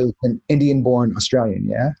 who was an Indian-born Australian,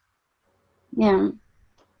 yeah? Yeah.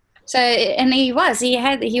 So, and he was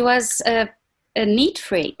a neat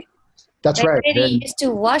freak. That's right. He used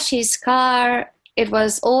to wash his car. It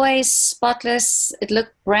was always spotless. It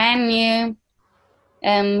looked brand new.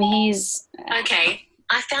 Okay,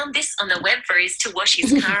 I found this on the web for his to wash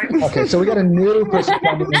his car. Okay, so we got a new person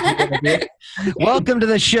coming in. Welcome to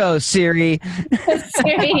the show, Siri.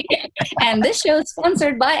 Siri. And this show is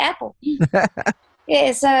sponsored by Apple.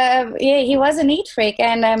 Yes, he was a neat freak,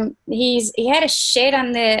 and he had a shed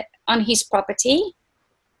on his property,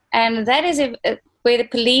 and that is where the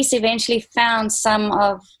police eventually found some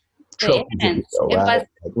of the evidence. It was like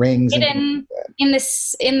rings hidden in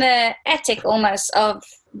the attic almost of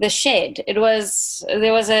the shed. There was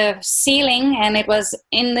a ceiling, and it was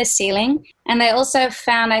in the ceiling. And they also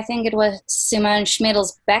found, I think it was Simone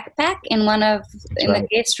Schmidl's backpack in the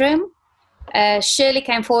guest room. Shirley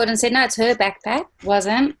came forward and said, no, it's her backpack.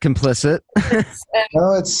 Wasn't. Complicit.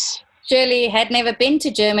 No, it's... Shirley had never been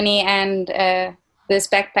to Germany, and this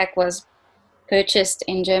backpack was purchased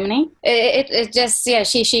in Germany. It just,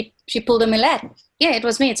 she pulled a Milat. Yeah, it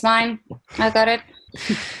was me. It's mine. I got it.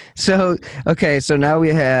 So now we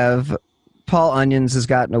have Paul Onions has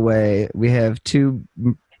gotten away. We have two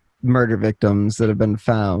murder victims that have been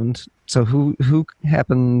found. So who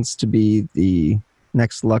happens to be the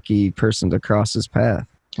next lucky person to cross his path,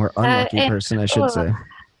 or unlucky person, I should say?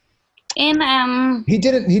 He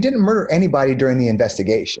didn't murder anybody during the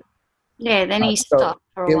investigation. Yeah, then he stopped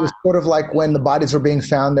for a while. It was sort of like when the bodies were being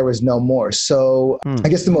found, there was no more. So I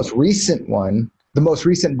guess the most recent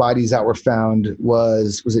bodies that were found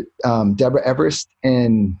was it Deborah Everest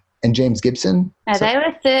and James Gibson? No, they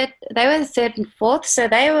were the third and fourth. So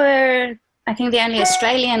they were, I think, the only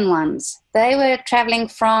Australian ones. They were traveling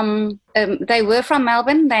from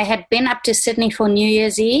Melbourne. They had been up to Sydney for New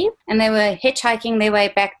Year's Eve, and they were hitchhiking their way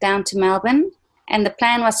back down to Melbourne. And the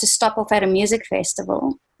plan was to stop off at a music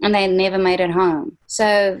festival, and they never made it home.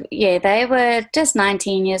 So, yeah, they were just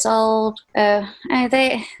 19 years old.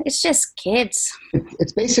 It's just kids.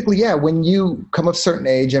 It's basically, when you come of a certain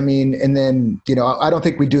age, and then, I don't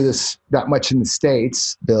think we do this that much in the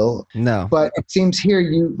States, Bill. No. But it seems here,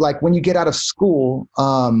 when you get out of school,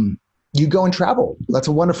 you go and travel. That's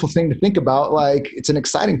a wonderful thing to think about. It's an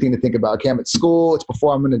exciting thing to think about. Okay, I'm at school. It's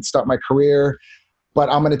before I'm going to start my career, but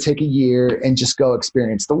I'm going to take a year and just go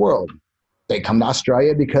experience the world. They come to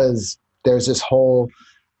Australia because there's this whole,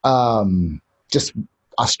 just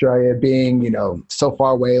Australia being, so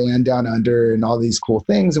far away, land down under, and all these cool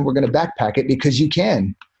things. And we're going to backpack it because you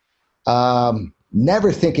can.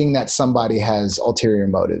 Never thinking that somebody has ulterior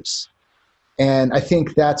motives. And I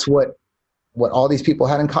think that's what what all these people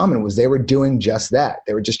had in common was they were doing just that.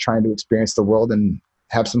 They were just trying to experience the world and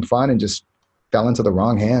have some fun, and just fell into the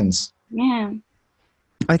wrong hands. Yeah.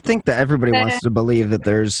 I think that everybody wants to believe that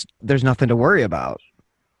there's nothing to worry about.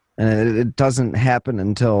 And it doesn't happen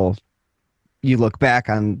until you look back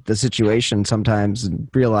on the situation sometimes and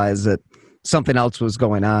realize that something else was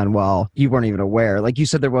going on while you weren't even aware. Like you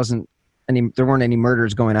said, there weren't any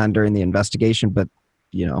murders going on during the investigation, but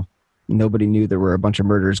nobody knew there were a bunch of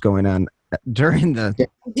murders going on during the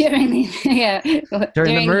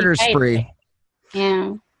murder spree.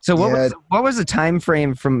 Yeah. So what was the time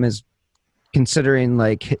frame from considering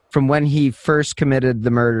like from when he first committed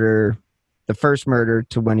the first murder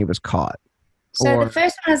to when he was caught? So the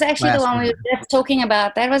first one was actually the one we were just talking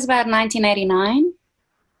about. That was about 1989.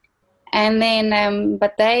 And then,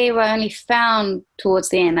 but they were only found towards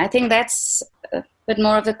the end. I think that's a bit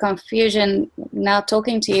more of the confusion now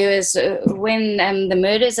talking to you is when the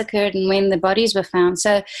murders occurred and when the bodies were found.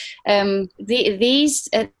 So these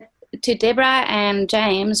two, Deborah and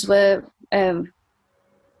James, were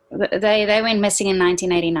they went missing in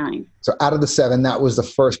 1989. So out of the 7, that was the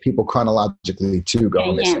first people chronologically to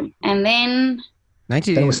go missing. And then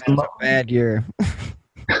 1989 was a bad year.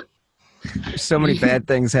 So many bad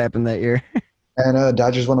things happened that year. And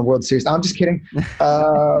Dodgers won the World Series. I'm just kidding.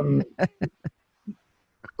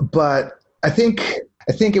 But I think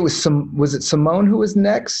it was it Simone who was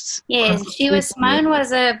next? Yes, Simone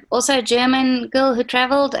was also a German girl who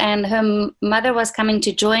traveled, and her mother was coming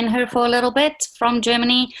to join her for a little bit from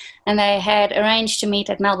Germany, and they had arranged to meet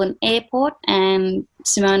at Melbourne Airport, and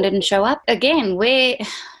Simone didn't show up. Again, where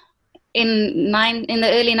in the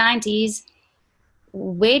early 90s,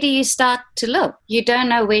 where do you start to look? You don't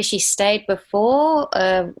know where she stayed before,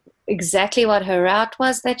 exactly what her route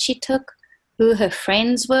was that she took, who her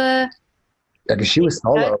friends were. Yeah, because she was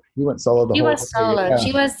solo. She went solo the whole time. She was solo. Yeah.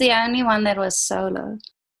 She was the only one that was solo.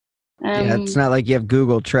 Yeah, it's not like you have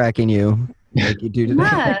Google tracking you like you do today.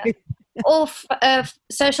 No. Or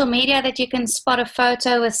social media that you can spot a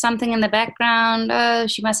photo with something in the background. Oh,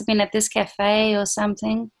 she must have been at this cafe or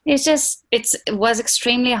something. It was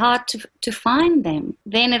extremely hard to find them.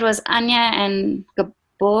 Then it was Anya and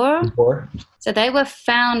Gabor. So they were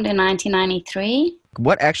found in 1993.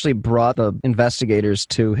 What actually brought the investigators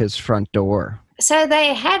to his front door? So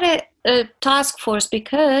they had a task force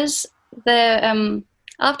because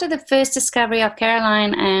after the first discovery of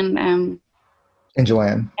Caroline and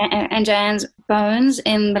Joanne. And Joanne's bones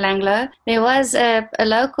in Belanglo, there was a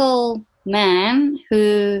local man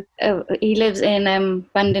who he lives in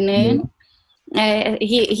Bandanoon.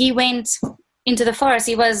 He went into the forest.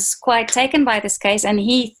 He was quite taken by this case, and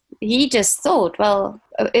he just thought, well,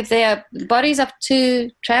 if there are bodies of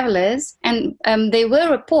 2 travelers, and there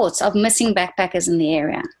were reports of missing backpackers in the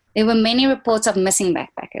area. There were many reports of missing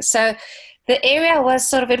backpackers. So the area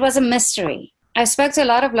was it was a mystery. I spoke to a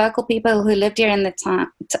lot of local people who lived here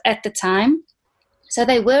at the time. So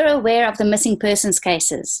they were aware of the missing persons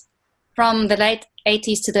cases from the late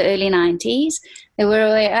 80s to the early 90s. They were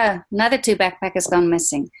aware, another 2 backpackers gone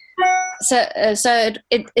missing. So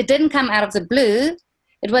it didn't come out of the blue.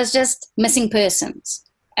 It was just missing persons.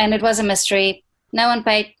 And it was a mystery. No one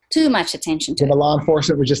paid too much attention to it. The law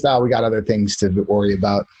enforcement was just, we got other things to worry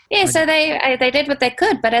about. Yeah, so they did what they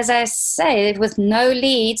could. But as I say, with no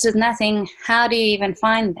leads, with nothing, how do you even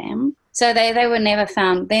find them? So they were never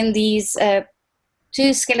found. Then these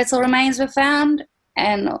 2 skeletal remains were found,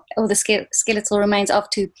 or the skeletal remains of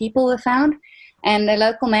 2 people were found. And the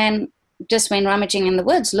local man just went rummaging in the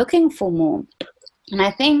woods looking for more. And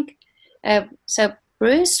I think, so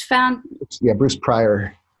Bruce found... Yeah, Bruce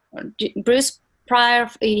Pryor. Bruce Pryor,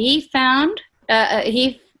 he found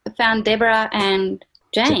Deborah and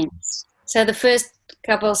James. So the first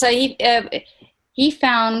couple. So he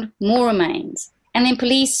found more remains, and then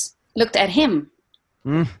police looked at him.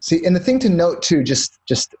 See, and the thing to note too, just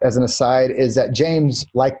as an aside, is that James,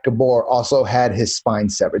 like Gabor, also had his spine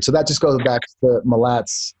severed. So that just goes back to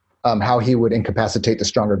Milat's how he would incapacitate the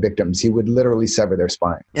stronger victims. He would literally sever their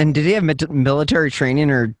spine. And did he have military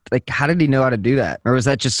training, or like how did he know how to do that? Or was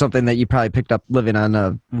that just something that you probably picked up living on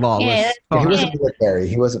a lawless farm? He wasn't military.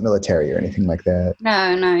 He wasn't military or anything like that.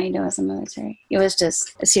 No, he wasn't military. He was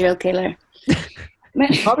just a serial killer.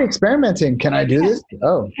 He's probably experimenting. Can I do this?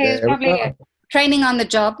 Oh, he was probably training on the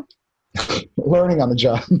job. Learning on the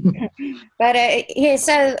job. But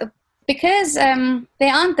so because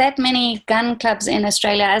there aren't that many gun clubs in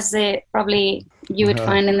Australia as there probably you would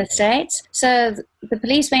find in the States. So the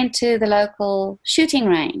police went to the local shooting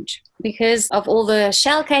range because of all the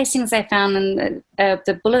shell casings they found and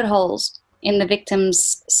the bullet holes in the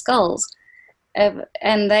victims' skulls.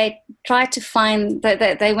 and they tried to find,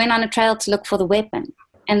 they went on a trail to look for the weapon.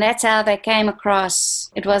 And that's how they came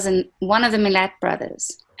across, it was one of the Milat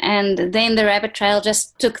brothers. And then the rabbit trail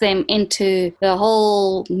just took them into the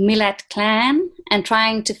whole Milat clan and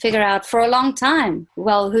trying to figure out for a long time,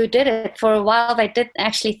 well, who did it? For a while, they did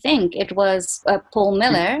actually think it was Paul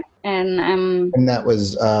Miller. And that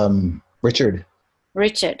was Richard.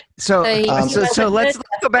 So let's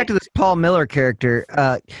go back to this Paul Miller character.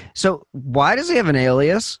 So why does he have an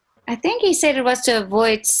alias? I think he said it was to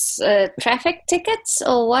avoid traffic tickets,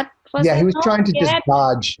 or what was it? Yeah, he was trying to just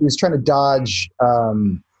dodge. He was trying to dodge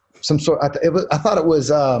some sort. I thought it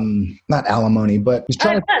was not alimony, but he's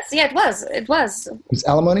trying. It was. It's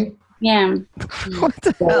alimony. Yeah. What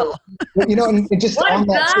the hell? You know, and just what on a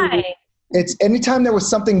that. guy. It's anytime there was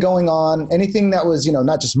something going on, anything that was, you know,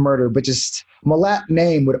 not just murder, but just Milat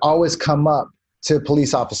name would always come up to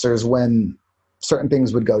police officers when certain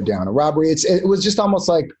things would go down. A robbery. It was just almost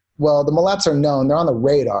like, well, the Milats are known; they're on the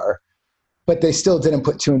radar, but they still didn't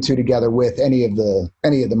put two and two together with any of the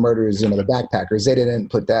murders. You know, the backpackers. They didn't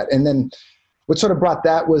put that. And then what sort of brought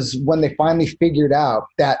that was when they finally figured out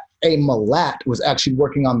that a Milat was actually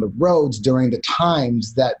working on the roads during the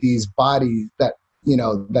times that these bodies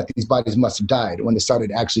must have died, when they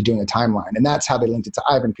started actually doing a timeline. And that's how they linked it to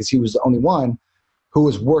Ivan, because he was the only one who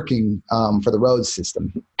was working for the roads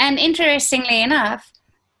system. And interestingly enough,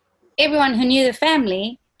 everyone who knew the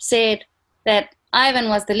family said that Ivan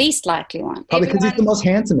was the least likely one. Probably because he's the most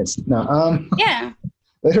handsomest. No, yeah.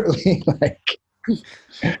 Literally, like.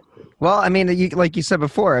 Well, I mean, like you said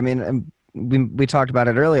before, I mean, we talked about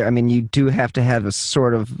it earlier. I mean, you do have to have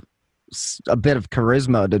a bit of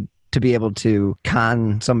charisma to be able to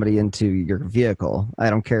con somebody into your vehicle. I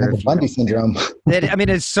don't care if Bundy syndrome. I mean,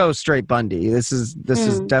 it's so straight Bundy. This is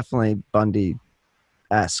definitely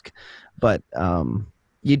Bundy-esque, but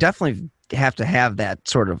you definitely have to have that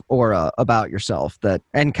sort of aura about yourself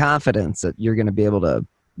and confidence that you're going to be able to,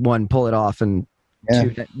 one, pull it off, and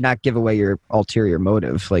two, not give away your ulterior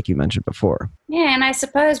motive, like you mentioned before. Yeah, and I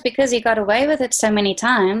suppose because he got away with it so many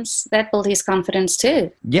times, that built his confidence too.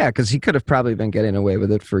 Yeah, because he could have probably been getting away with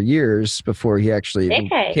it for years before he actually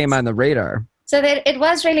came on the radar. So that they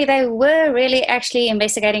were really actually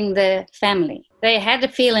investigating the family. They had the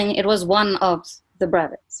feeling it was one of the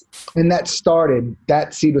brothers. And that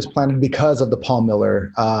seed was planted because of the Paul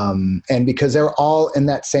Miller, and because they were all in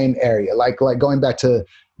that same area. Like going back to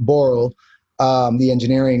Boral, the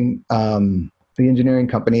engineering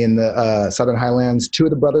company in the Southern Highlands, two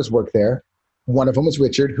of the brothers worked there. One of them was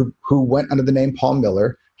Richard, who went under the name Paul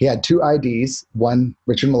Miller. He had two IDs, one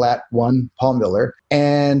Richard Milat, one Paul Miller.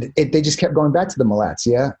 And they just kept going back to the Milats,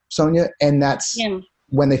 yeah, Sonia? And that's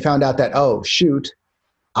when they found out that, oh, shoot,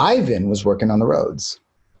 Ivan was working on the roads.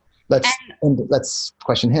 Let's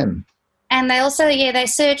question him. And they also, they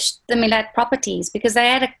searched the Milat properties because they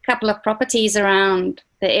had a couple of properties around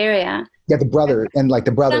the area. Yeah, the brothers.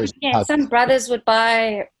 Some brothers would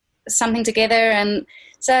buy something together. And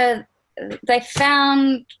so they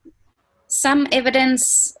found some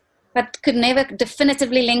evidence, but could never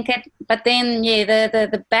definitively link it. But then,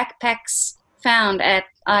 the backpacks found at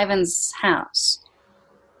Ivan's house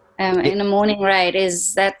in a morning raid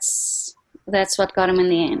that's what got him in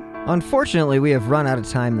the end. Unfortunately, we have run out of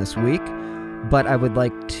time this week, but I would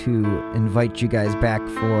like to invite you guys back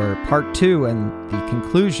for part 2 and the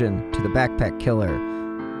conclusion to the backpack killer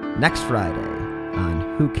next Friday on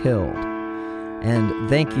Who Killed. And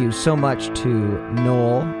thank you so much to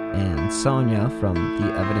Noel and Sonia from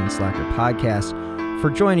the Evidence Locker podcast for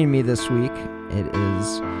joining me this week. It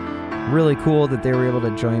is really cool that they were able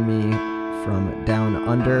to join me from down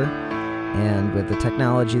under. And with the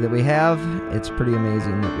technology that we have, it's pretty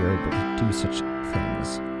amazing that we're able to do such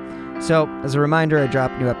things. So, as a reminder, I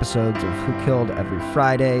drop new episodes of Who Killed every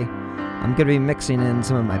Friday. I'm going to be mixing in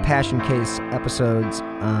some of my Passion Case episodes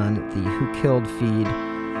on the Who Killed feed.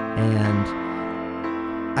 And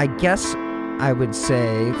I guess I would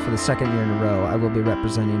say for the second year in a row, I will be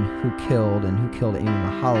representing Who Killed and Who Killed Amy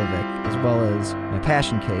Mahalovic, as well as my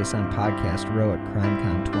Passion Case on Podcast Row at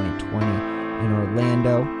CrimeCon 2020 in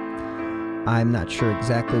Orlando. I'm not sure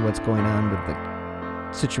exactly what's going on with the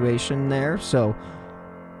situation there, so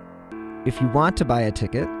if you want to buy a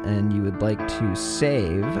ticket and you would like to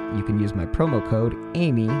save, you can use my promo code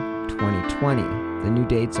AMY2020. The new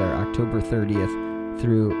dates are October 30th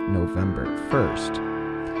through November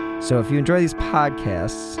 1st. So if you enjoy these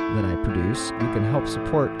podcasts that I produce, you can help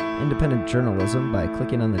support independent journalism by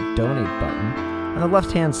clicking on the donate button on the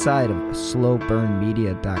left-hand side of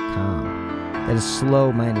slowburnmedia.com. That is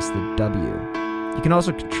slow minus the W. You can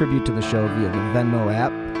also contribute to the show via the Venmo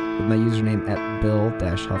app with my username at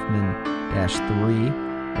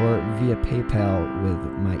bill-huffman-3 or via PayPal with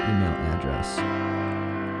my email address.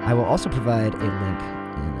 I will also provide a link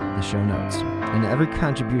in the show notes, and every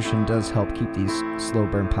contribution does help keep these Slow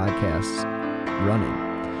Burn podcasts running.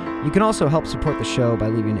 You can also help support the show by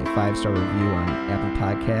leaving a 5-star review on Apple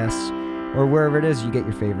Podcasts or wherever it is you get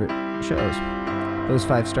your favorite shows. Those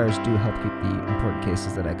 5 stars do help keep the important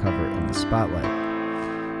cases that I cover in the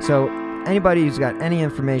spotlight. So anybody who's got any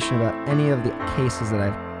information about any of the cases that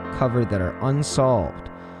I've covered that are unsolved,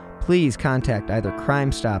 please contact either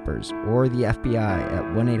Crime Stoppers or the FBI at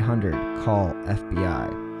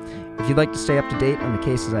 1-800-CALL-FBI. If you'd like to stay up to date on the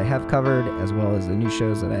cases I have covered, as well as the new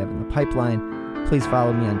shows that I have in the pipeline, please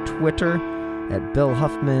follow me on Twitter at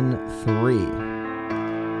BillHuffman3.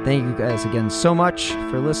 Thank you guys again so much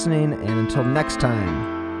for listening, and until next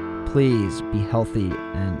time, please be healthy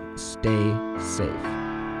and stay safe.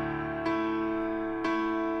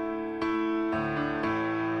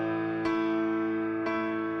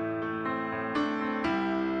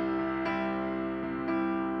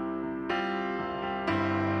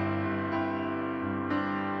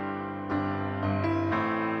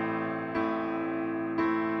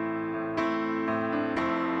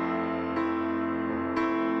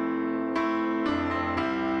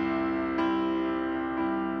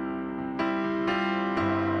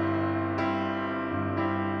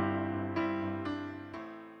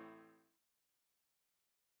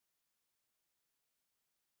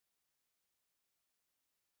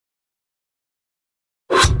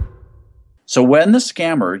 So when the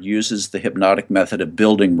scammer uses the hypnotic method of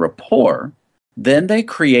building rapport, then they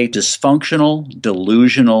create dysfunctional,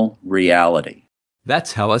 delusional reality.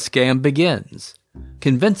 That's how a scam begins,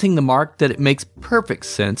 convincing the mark that it makes perfect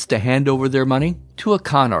sense to hand over their money to a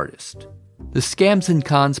con artist. The Scams and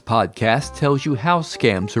Cons podcast tells you how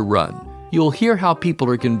scams are run. You'll hear how people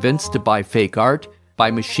are convinced to buy fake art,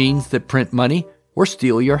 buy machines that print money, or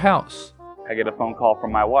steal your house. I get a phone call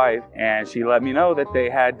from my wife, and she let me know that they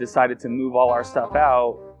had decided to move all our stuff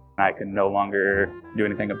out. I could no longer do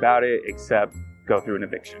anything about it except go through an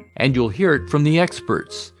eviction. And you'll hear it from the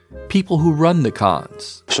experts, people who run the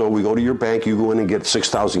cons. So we go to your bank, you go in and get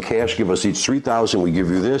 $6,000 cash, give us each $3,000, we give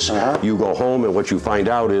you this. You go home, and what you find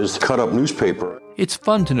out is cut up newspaper. It's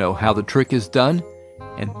fun to know how the trick is done,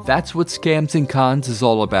 and that's what Scams and Cons is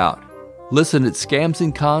all about. Listen at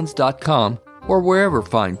scamsandcons.com or wherever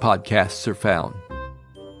fine podcasts are found.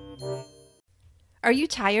 Are you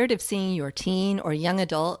tired of seeing your teen or young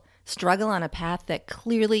adult struggle on a path that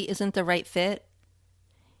clearly isn't the right fit?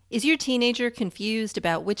 Is your teenager confused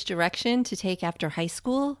about which direction to take after high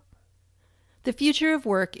school? The future of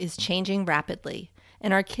work is changing rapidly,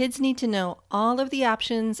 and our kids need to know all of the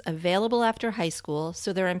options available after high school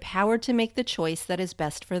so they're empowered to make the choice that is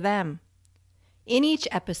best for them. In each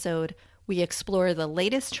episode, we explore the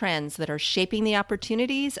latest trends that are shaping the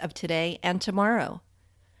opportunities of today and tomorrow.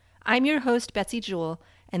 I'm your host, Betsy Jewell,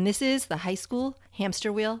 and this is the High School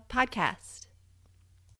Hamster Wheel Podcast.